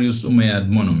various Umayyad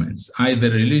monuments, either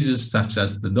religious such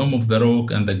as the Dome of the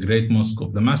Rock and the Great Mosque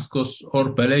of Damascus,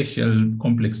 or palatial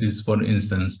complexes, for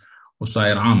instance,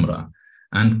 Usair Amra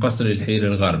and Qasr al-Hir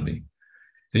al-Gharbi.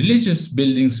 Religious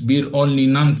buildings bear only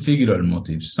non-figural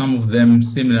motifs, some of them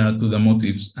similar to the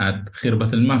motifs at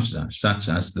Khirbat al-Mafjar, such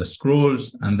as the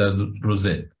scrolls and the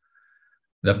rosette.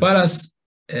 The palace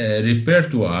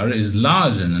repertoire is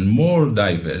larger and more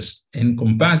diverse,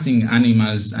 encompassing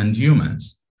animals and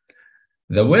humans.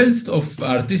 The wealth of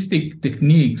artistic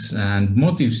techniques and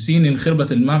motifs seen in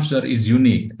Khirbat al-Mafjar is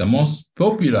unique. The most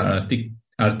popular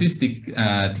artistic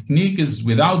technique is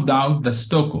without doubt the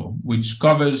stucco, which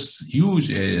covers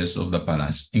huge areas of the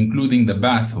palace, including the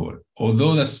bath hall.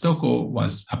 Although the stucco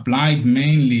was applied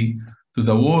mainly to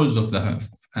the walls of the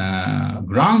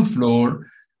ground floor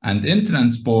and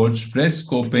entrance porch,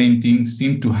 fresco paintings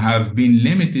seem to have been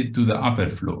limited to the upper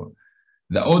floor.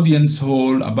 The audience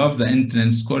hall above the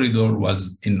entrance corridor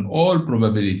was in all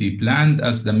probability planned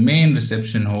as the main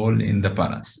reception hall in the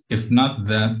palace, if not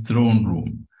the throne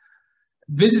room.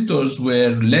 Visitors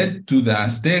were led to the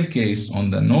staircase on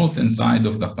the northern side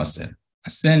of the qasr,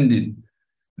 ascended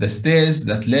the stairs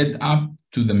that led up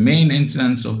to the main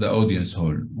entrance of the audience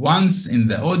hall. Once in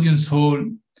the audience hall,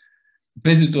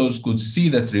 visitors could see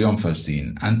the triumphal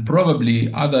scene and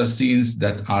probably other scenes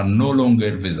that are no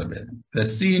longer visible. The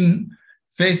scene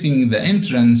facing the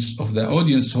entrance of the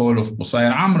audience hall of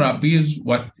Qusayr Amra appears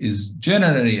what is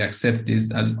generally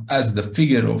accepted as the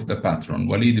figure of the patron,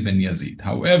 Walid ibn Yazid.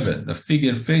 However, the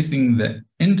figure facing the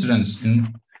entrance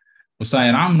in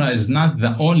Qusayr Amra is not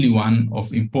the only one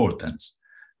of importance.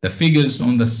 The figures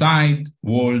on the side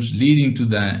walls leading to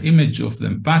the image of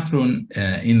the patron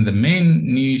in the main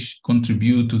niche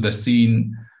contribute to the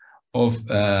scene of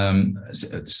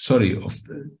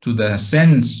to the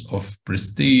sense of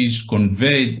prestige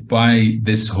conveyed by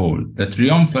this hall. The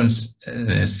triumphal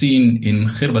scene in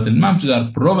Khirbat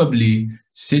al-Mafjar, probably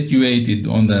situated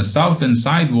on the southern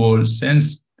side wall,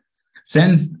 sends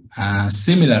a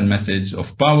similar message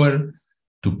of power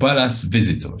to palace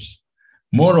visitors.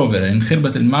 Moreover, in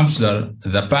Khirbat al-Mafjar,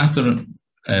 the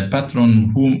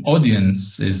patron whom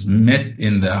audiences met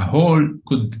in the hall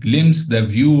could glimpse the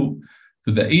view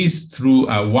to the east through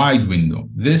a wide window.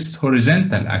 This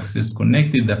horizontal axis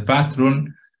connected the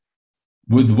patron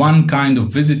with one kind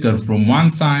of visitor from one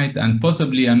side and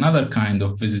possibly another kind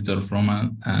of visitor from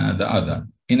the other.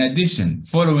 In addition,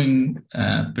 following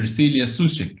Priscilla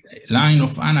Suchik line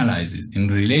of analysis in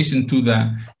relation to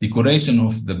the decoration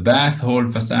of the bath hall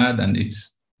facade and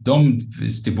its domed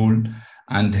vestibule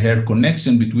and her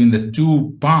connection between the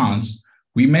two parts,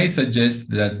 we may suggest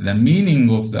that the meaning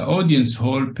of the audience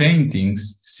hall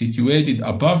paintings situated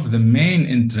above the main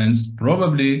entrance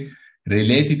probably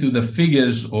related to the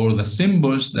figures or the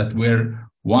symbols that were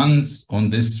once on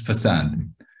this facade.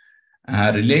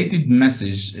 A related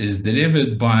message is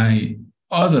delivered by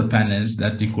other panels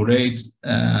that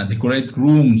decorate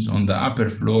rooms on the upper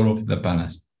floor of the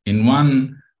palace. In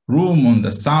one room on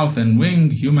the southern wing,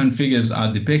 human figures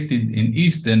are depicted in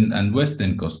Eastern and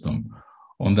Western costume.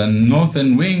 On the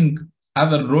northern wing,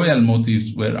 other royal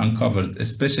motifs were uncovered,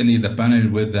 especially the panel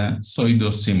with the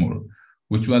pseudo-simur,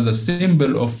 which was a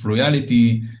symbol of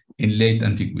royalty in late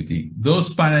antiquity.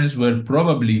 Those panels were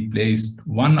probably placed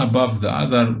one above the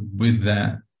other with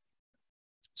the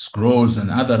scrolls and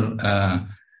other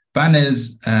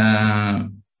panels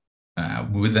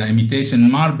with the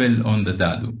imitation marble on the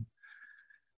dadu.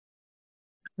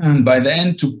 And by the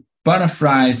end, to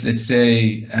paraphrase, let's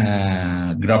say,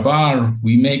 Grabar,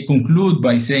 we may conclude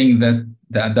by saying that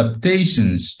the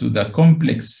adaptations to the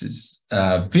complex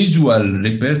visual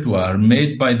repertoire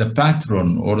made by the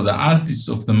patron or the artists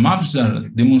of the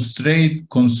Mafjar demonstrate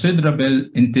considerable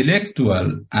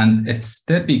intellectual and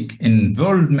aesthetic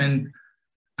involvement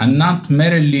and not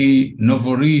merely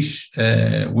novorish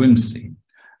whimsy.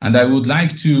 And I would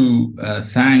like to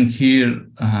thank here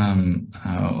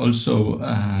also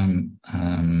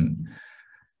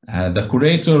the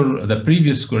curator, the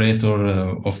previous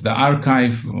curator of the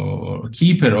archive or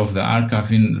keeper of the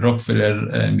archive in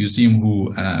Rockefeller Museum,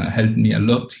 who helped me a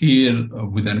lot here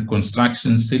with the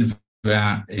construction,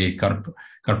 Silvia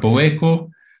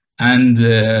Carpoeco, and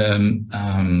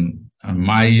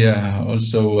my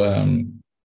also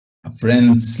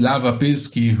friend Slava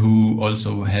Pilski, who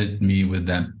also helped me with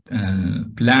the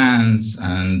plans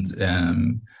and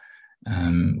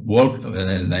work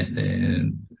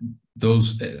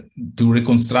those to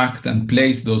reconstruct and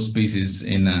place those pieces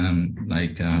in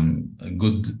a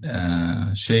good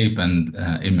shape and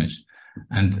image.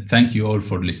 And thank you all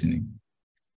for listening.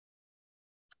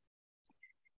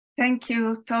 Thank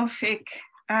you, Tawfiq,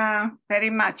 very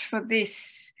much for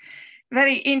this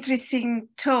very interesting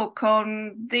talk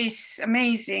on this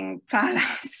amazing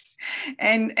palace,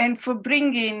 and for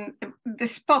bringing the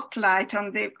spotlight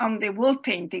on the wall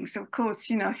paintings. Of course,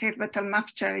 you know, Khirbat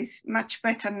al-Mafjar is much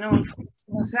better known for its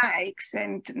mosaics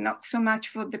and not so much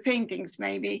for the paintings,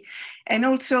 maybe, and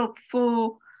also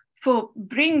for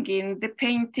bringing the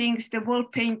paintings, the wall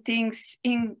paintings,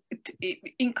 in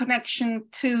connection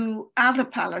to other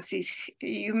palaces.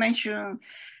 You mentioned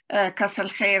Qasr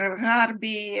al-Khair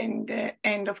al-Gharbi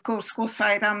and of course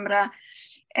Qusayr Amra.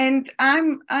 And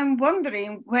I'm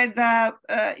wondering whether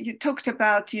you talked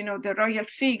about, you know, the royal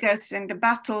figures and the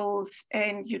battles,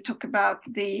 and you talk about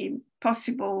the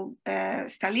possible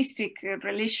stylistic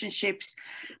relationships.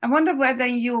 I wonder whether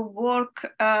your work,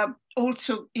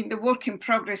 also in the work in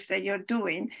progress that you're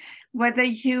doing, whether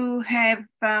you have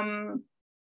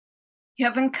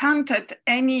encountered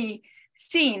any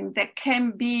scene that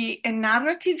can be a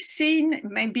narrative scene,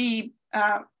 maybe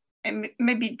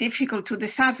difficult to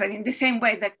decipher, in the same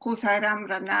way that Qusayr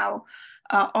Amra now,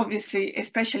 obviously,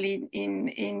 especially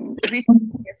in recent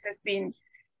years, has been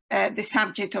the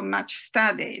subject of much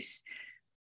studies.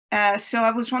 So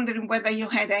I was wondering whether you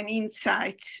had any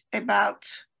insight about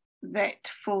that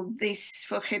for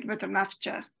Khirbat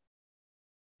al-Mafjar.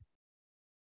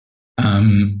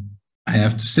 I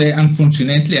have to say,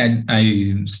 unfortunately,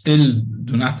 I still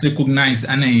do not recognize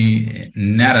any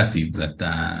narrative that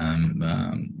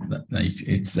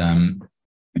it's and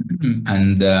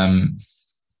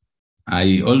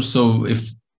I also,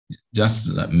 if just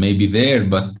maybe there,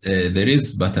 but there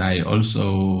is, but I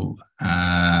also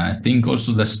think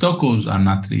also the stuccos are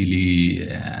not really.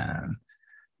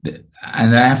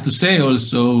 And I have to say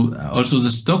also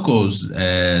the stuccos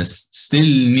still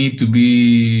need to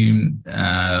be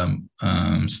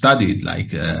studied.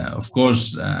 Like, of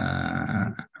course,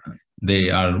 they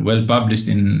are well published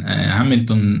in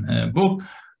Hamilton book,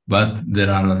 but there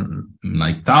are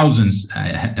like thousands,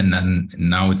 and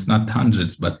now it's not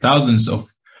hundreds, but thousands of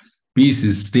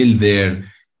pieces still there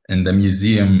in the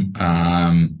museum,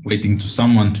 waiting to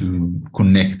someone to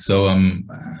connect. So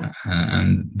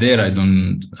and there I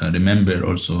don't remember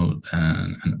also a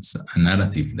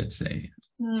narrative, let's say.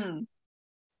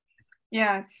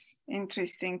 Yes,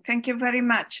 interesting. Thank you very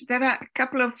much. There are a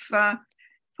couple of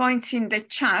points in the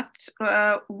chat.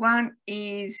 One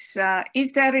is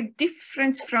there a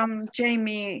difference from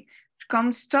Jamie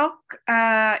Comstock?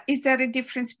 Is there a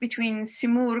difference between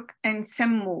Simurgh and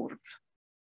Semmurgh?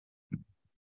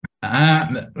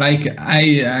 Like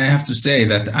I have to say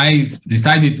that I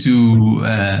decided to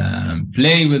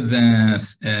play with the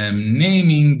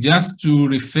naming just to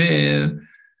refer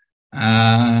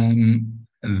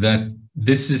that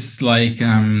this is like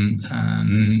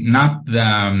not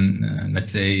the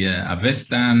let's say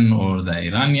Avestan or the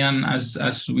Iranian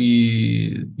as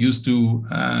we used to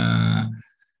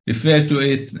refer to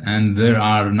it, and there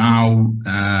are now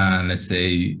let's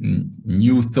say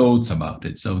new thoughts about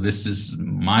it. So this is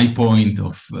my point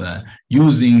of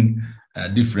using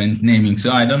different naming.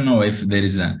 So I don't know if there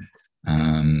is a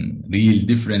real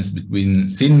difference between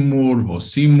Sinmurgh or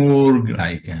Simurgh,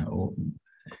 like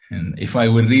and if I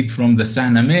will read from the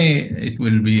Shahnameh, it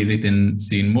will be written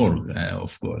Sinmurgh,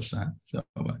 of course. So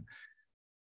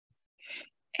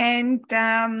and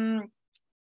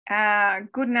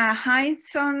Gunnar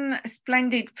Heinzson,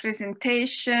 splendid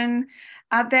presentation.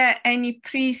 Are there any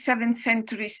pre-7th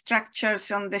century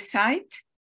structures on the site?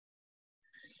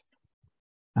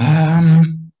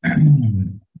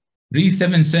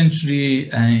 Pre-7th century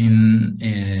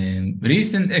in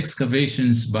recent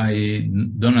excavations by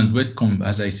Donald Whitcomb,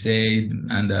 as I said,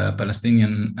 and the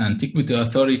Palestinian Antiquity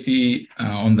Authority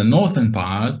on the northern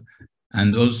part,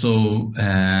 and also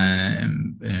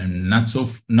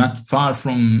not far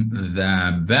from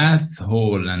the bath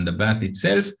hall and the bath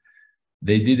itself,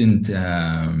 they didn't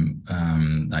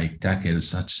like tackle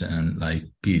such like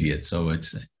period. So it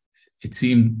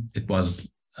seemed it was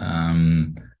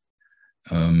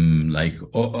like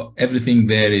everything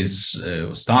there is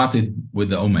started with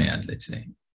the Umayyad, let's say.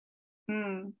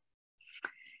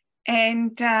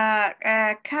 And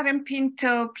Karen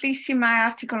Pinto, please see my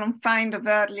article on find of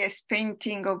earliest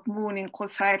painting of moon in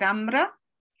Qusayr Amra,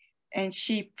 and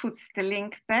she puts the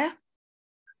link there.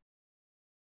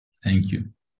 Thank you.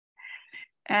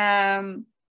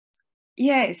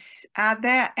 Yes, are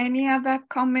there any other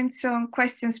comments or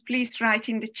questions? Please write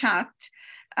in the chat.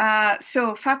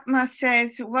 So Fatma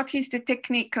says, what is the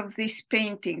technique of these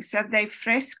paintings? Are they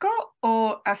fresco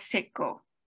or a secco?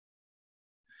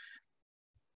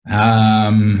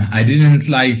 I didn't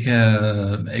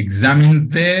examine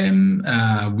them.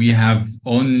 We have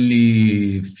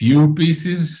only few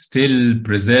pieces still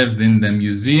preserved in the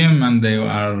museum, and they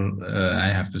are, I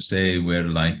have to say,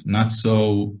 were not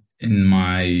so in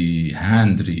my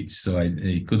hand reach, so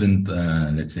I couldn't,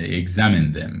 let's say,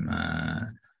 examine them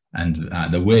and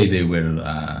the way they were,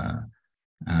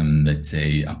 let's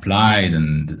say, applied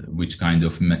and which kind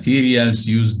of materials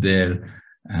used there.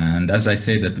 And as I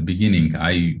said at the beginning,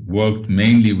 I worked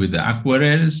mainly with the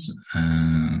aquarels.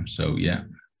 So yeah.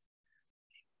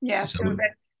 Yeah, so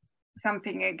that's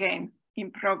something again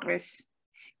in progress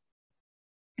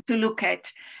to look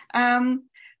at.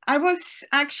 I was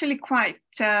actually quite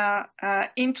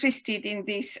interested in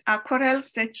these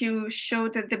aquarels that you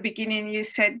showed at the beginning. You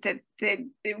said that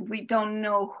we don't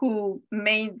know who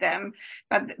made them,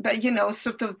 but you know,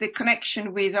 sort of the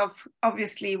connection with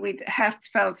obviously with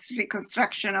Herzfeld's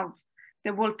reconstruction of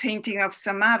the wall painting of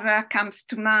Samarra comes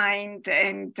to mind,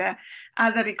 and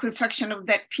other reconstruction of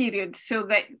that period. So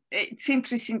that it's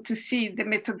interesting to see the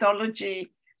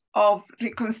methodology of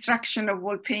reconstruction of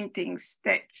wall paintings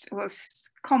that was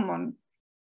common.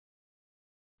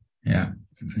 Yeah,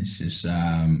 this is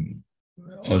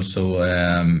also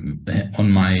on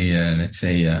my let's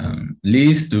say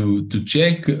list to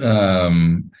check.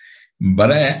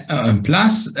 But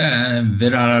plus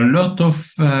there are a lot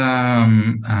of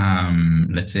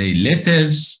let's say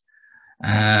letters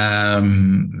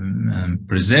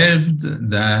preserved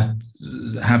that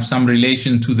have some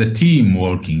relation to the team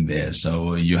working there.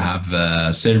 So you have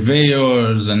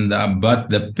surveyors and but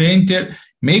the painter,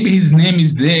 maybe his name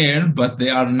is there, but they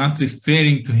are not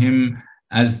referring to him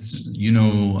as, you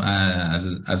know,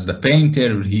 as the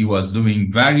painter. He was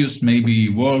doing various maybe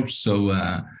works. So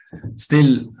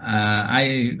still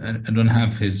I don't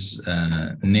have his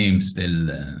name still.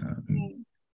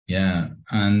 Yeah,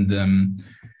 and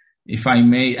if I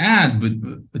may add,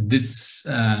 with this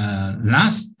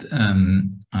last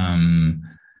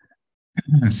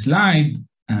slide,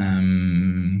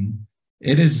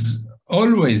 it is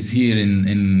always here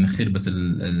in Khirbat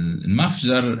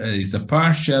al-Mafjar is a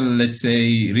partial, let's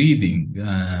say, reading,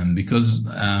 because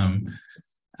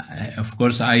of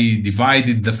course I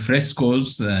divided the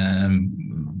frescoes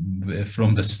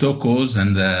from the stuccos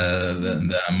and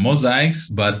the mosaics,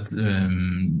 but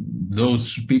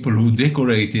those people who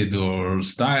decorated or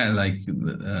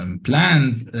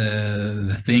planned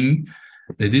the thing,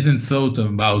 they didn't thought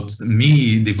about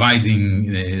me dividing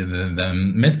the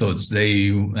methods.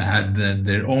 They had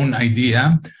their own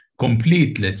idea,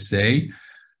 complete, let's say.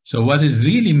 So what is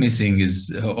really missing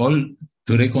is all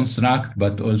to reconstruct,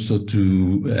 but also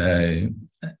to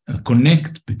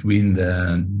connect between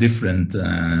the different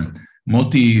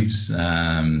motifs.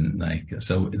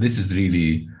 So this is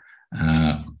really,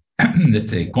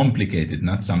 let's say, complicated,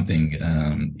 not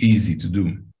something easy to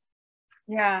do.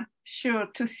 Yeah, sure.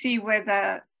 To see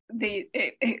whether the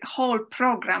whole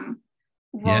program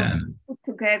was put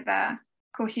together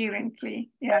coherently.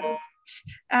 Yeah.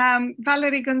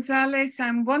 Valerie Gonzalez,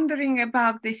 I'm wondering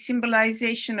about the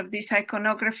symbolization of this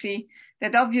iconography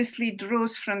that obviously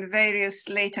draws from various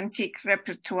late antique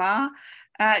repertoire.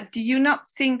 Do you not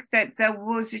think that there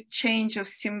was a change of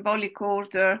symbolic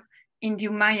order in the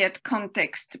Umayyad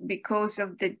context because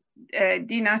of the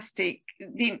dynastic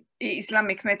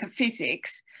Islamic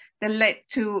metaphysics that led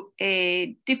to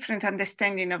a different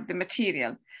understanding of the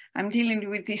material? I'm dealing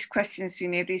with these questions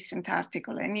in a recent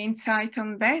article. Any insight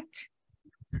on that?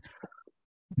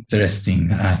 Interesting.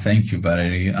 Thank you,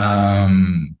 Valerie.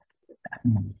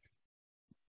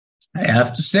 I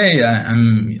have to say,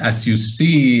 as you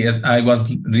see, I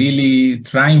was really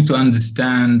trying to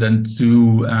understand and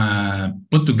to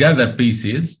put together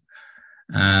pieces.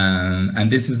 And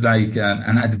this is like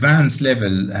an advanced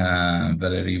level,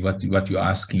 Valerie, what you're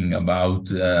asking about,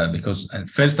 because at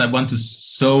first I want to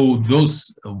show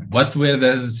those, what were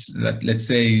those, let's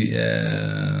say,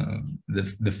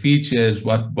 the features,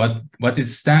 what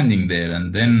is standing there,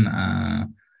 and then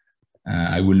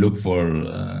I will look for,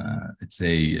 let's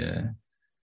say,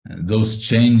 those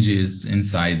changes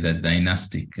inside the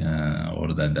dynastic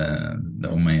or the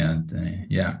Umayyad.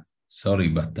 Yeah. Sorry,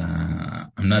 but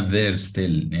I'm not there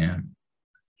still. Yeah.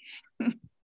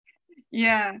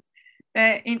 Yeah.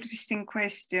 Interesting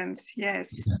questions.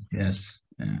 Yes. Yes.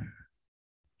 Yeah.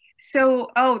 So,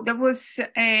 there was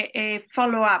a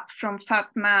follow-up from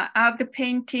Fatma. Are the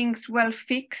paintings well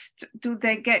fixed? Do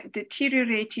they get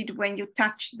deteriorated when you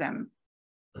touch them?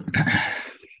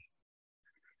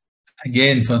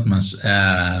 Again, Fatma,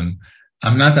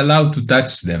 I'm not allowed to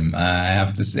touch them. I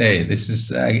have to say, this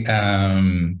is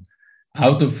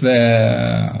out of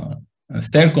the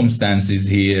circumstances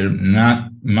here, not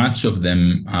much of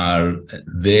them are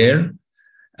there.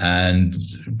 And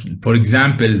for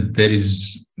example, there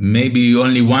is maybe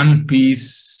only one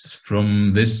piece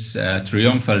from this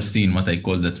triumphal scene, what I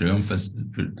call the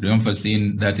triumphal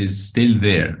scene, that is still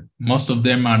there. Most of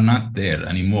them are not there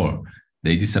anymore.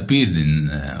 They disappeared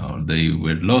or they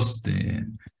were lost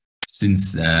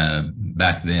since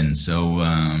back then. So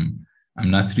I'm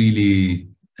not really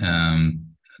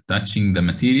touching the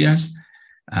materials,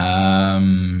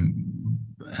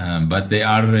 but they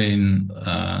are in,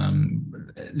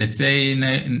 let's say,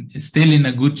 still in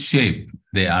a good shape.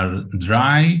 They are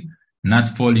dry,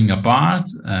 not falling apart,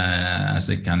 as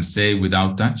I can say,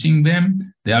 without touching them.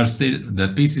 They are still, the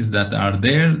pieces that are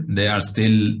there, they are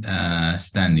still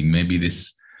standing. Maybe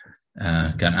this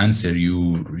can answer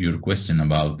your question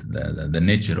about the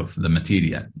nature of the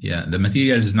material. Yeah, the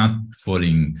material is not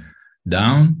falling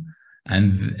down.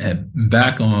 And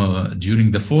back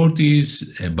during the 40s,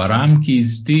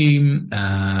 Baramki's team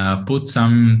put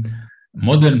some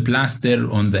modern plaster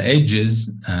on the edges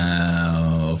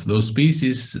of those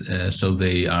pieces, so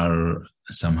they are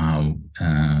somehow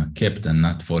kept and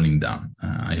not falling down.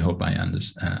 I hope I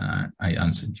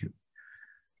answered you.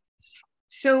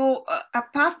 So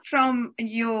apart from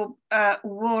your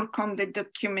work on the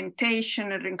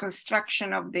documentation and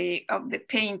reconstruction of the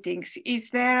paintings, is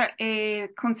there a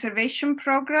conservation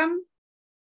program?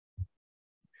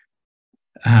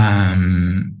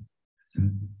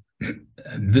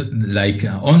 Like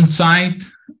on site,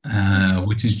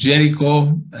 which is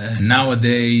Jericho,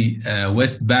 nowadays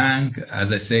West Bank.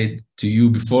 As I said to you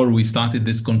before we started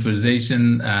this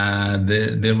conversation,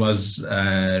 there was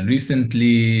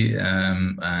recently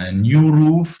a new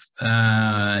roof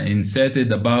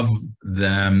inserted above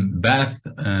the bath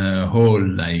hall,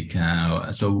 like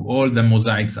so all the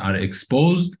mosaics are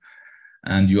exposed,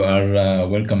 and you are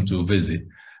welcome to visit.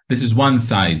 This is one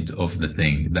side of the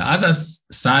thing. The other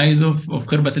side of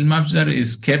Khirbat al-Mafjar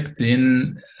is kept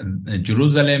in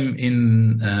Jerusalem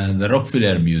in the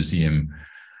Rockefeller Museum,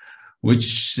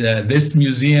 which this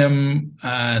museum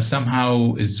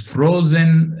somehow is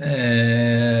frozen,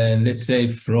 let's say,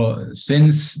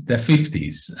 since the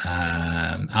 50s,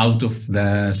 out of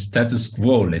the status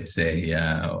quo, let's say,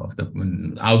 out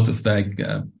of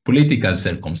the political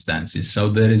circumstances. So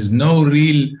there is no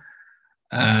real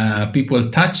people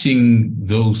touching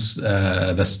those,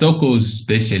 the stuccos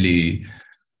especially,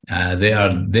 they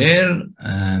are there,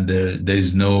 and there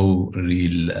is no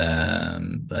real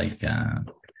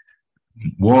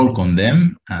work on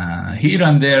them. Here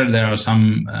and there are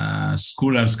some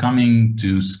scholars coming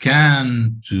to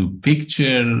scan, to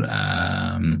picture.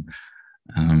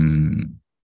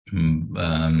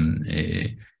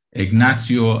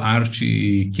 Ignacio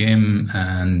Archie came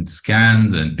and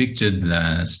scanned and pictured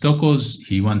the stuccos.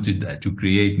 He wanted to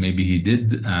create, maybe he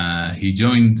did, he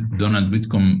joined Donald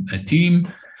Whitcomb team,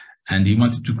 and he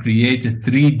wanted to create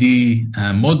 3D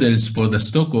models for the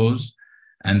stuccos,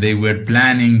 and they were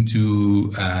planning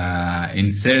to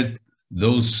insert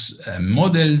those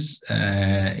models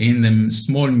in the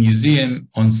small museum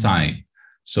on site.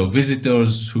 So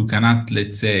visitors who cannot,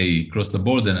 let's say, cross the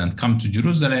border and come to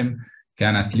Jerusalem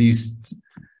can at least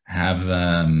have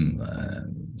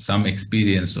some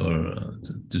experience or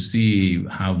to see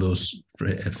how those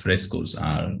frescoes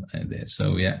are there.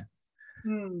 So yeah,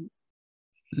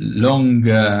 long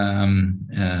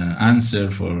answer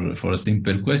for a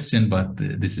simple question, but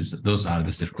those are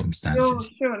the circumstances.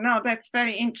 Sure. No, that's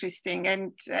very interesting.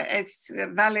 And as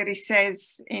Valerie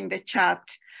says in the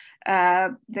chat,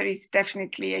 there is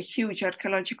definitely a huge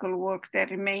archaeological work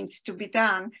that remains to be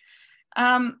done.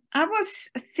 I was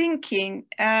thinking,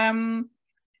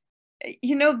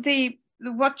 you know,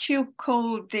 what you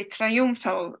call the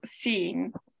triumphal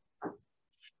scene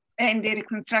and the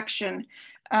reconstruction.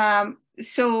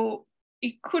 So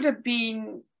it could have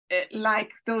been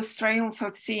like those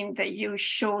triumphal scenes that you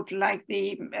showed, like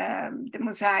the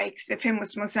mosaics, the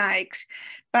famous mosaics.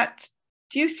 But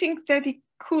do you think that it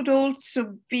could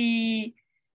also be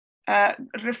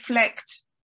reflect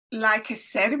like a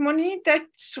ceremony that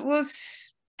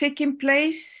was taking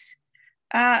place,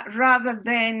 rather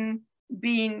than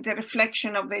being the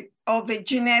reflection of a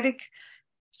generic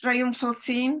triumphal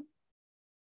scene?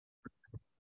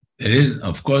 There is,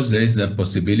 of course, there is the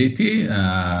possibility.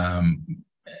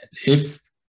 If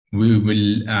we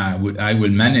will, I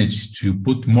will manage to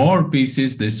put more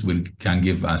pieces, this can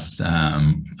give us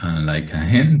like a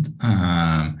hint.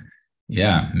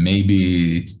 Yeah,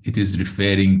 maybe it is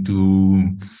referring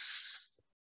to,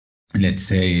 let's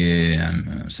say,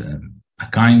 a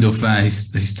kind of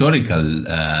historical,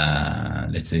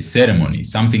 let's say, ceremony,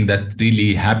 something that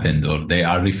really happened, or they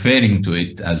are referring to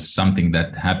it as something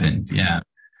that happened. Yeah.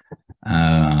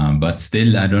 But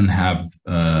still, I don't have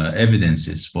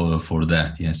evidences for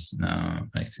that. Yes, no,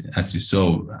 as you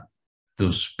saw,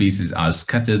 those pieces are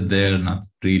scattered there, not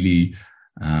really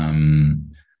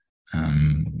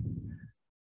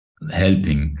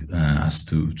helping us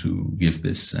to give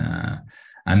this.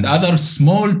 And other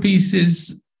small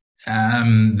pieces,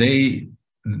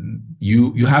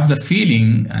 you have the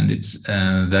feeling, and it's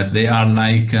that they are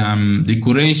like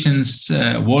decorations,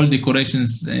 wall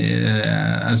decorations,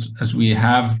 as we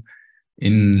have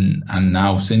in, and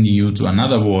now sending you to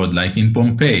another world, like in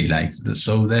Pompeii, like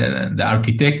so the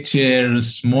architecture,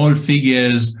 small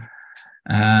figures.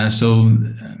 So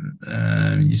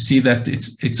you see that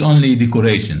it's only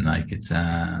decoration, like it's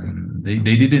they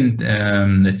didn't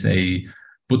let's say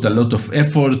put a lot of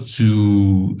effort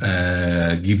to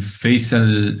give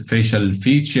facial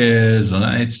features.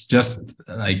 It's just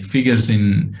like figures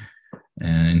in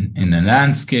a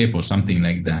landscape or something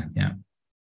like that. Yeah.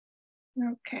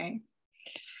 Okay.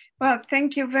 Well,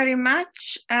 thank you very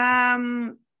much.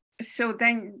 So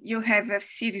then you have a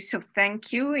series of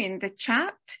thank you in the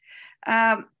chat.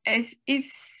 Are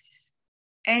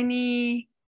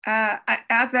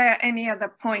there any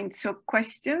other points or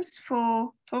questions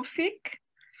for Tawfiq?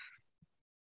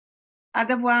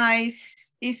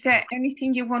 Otherwise, is there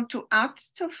anything you want to add,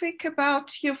 Tawfiq,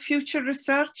 about your future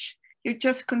research? You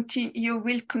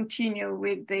will continue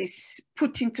with this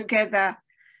putting together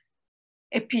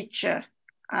a picture.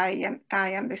 I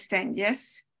understand.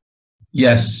 Yes.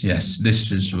 Yes,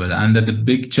 this is well, and the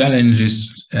big challenge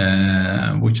is,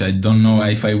 which I don't know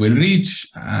if I will reach,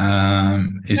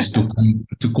 is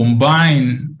to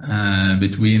combine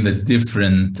between the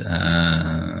different,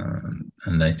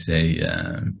 let's say,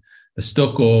 the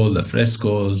stucco, the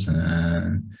frescoes.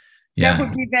 Yeah, that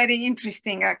would be very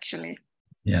interesting, actually.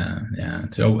 Yeah.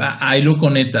 So I look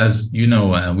on it as,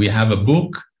 we have a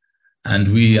book,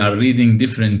 and we are reading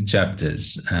different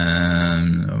chapters.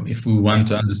 If we want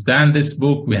to understand this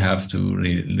book, we have to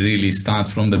really start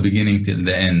from the beginning till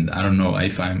the end. I don't know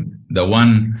if I'm the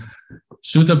one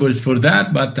suitable for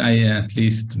that, but I at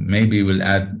least maybe will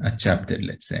add a chapter,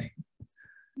 let's say.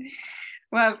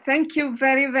 Well, thank you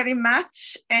very, very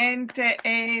much. And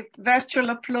a virtual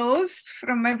applause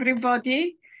from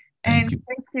everybody. Thank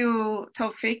you,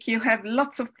 Tawfiq. You have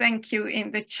lots of thank you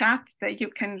in the chat that you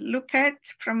can look at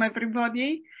from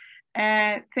everybody.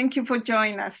 Thank you for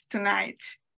joining us tonight.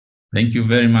 Thank you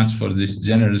very much for this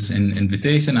generous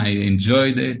invitation. I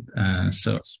enjoyed it.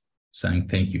 So saying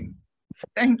thank you.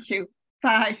 Thank you.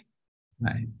 Bye.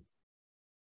 Bye.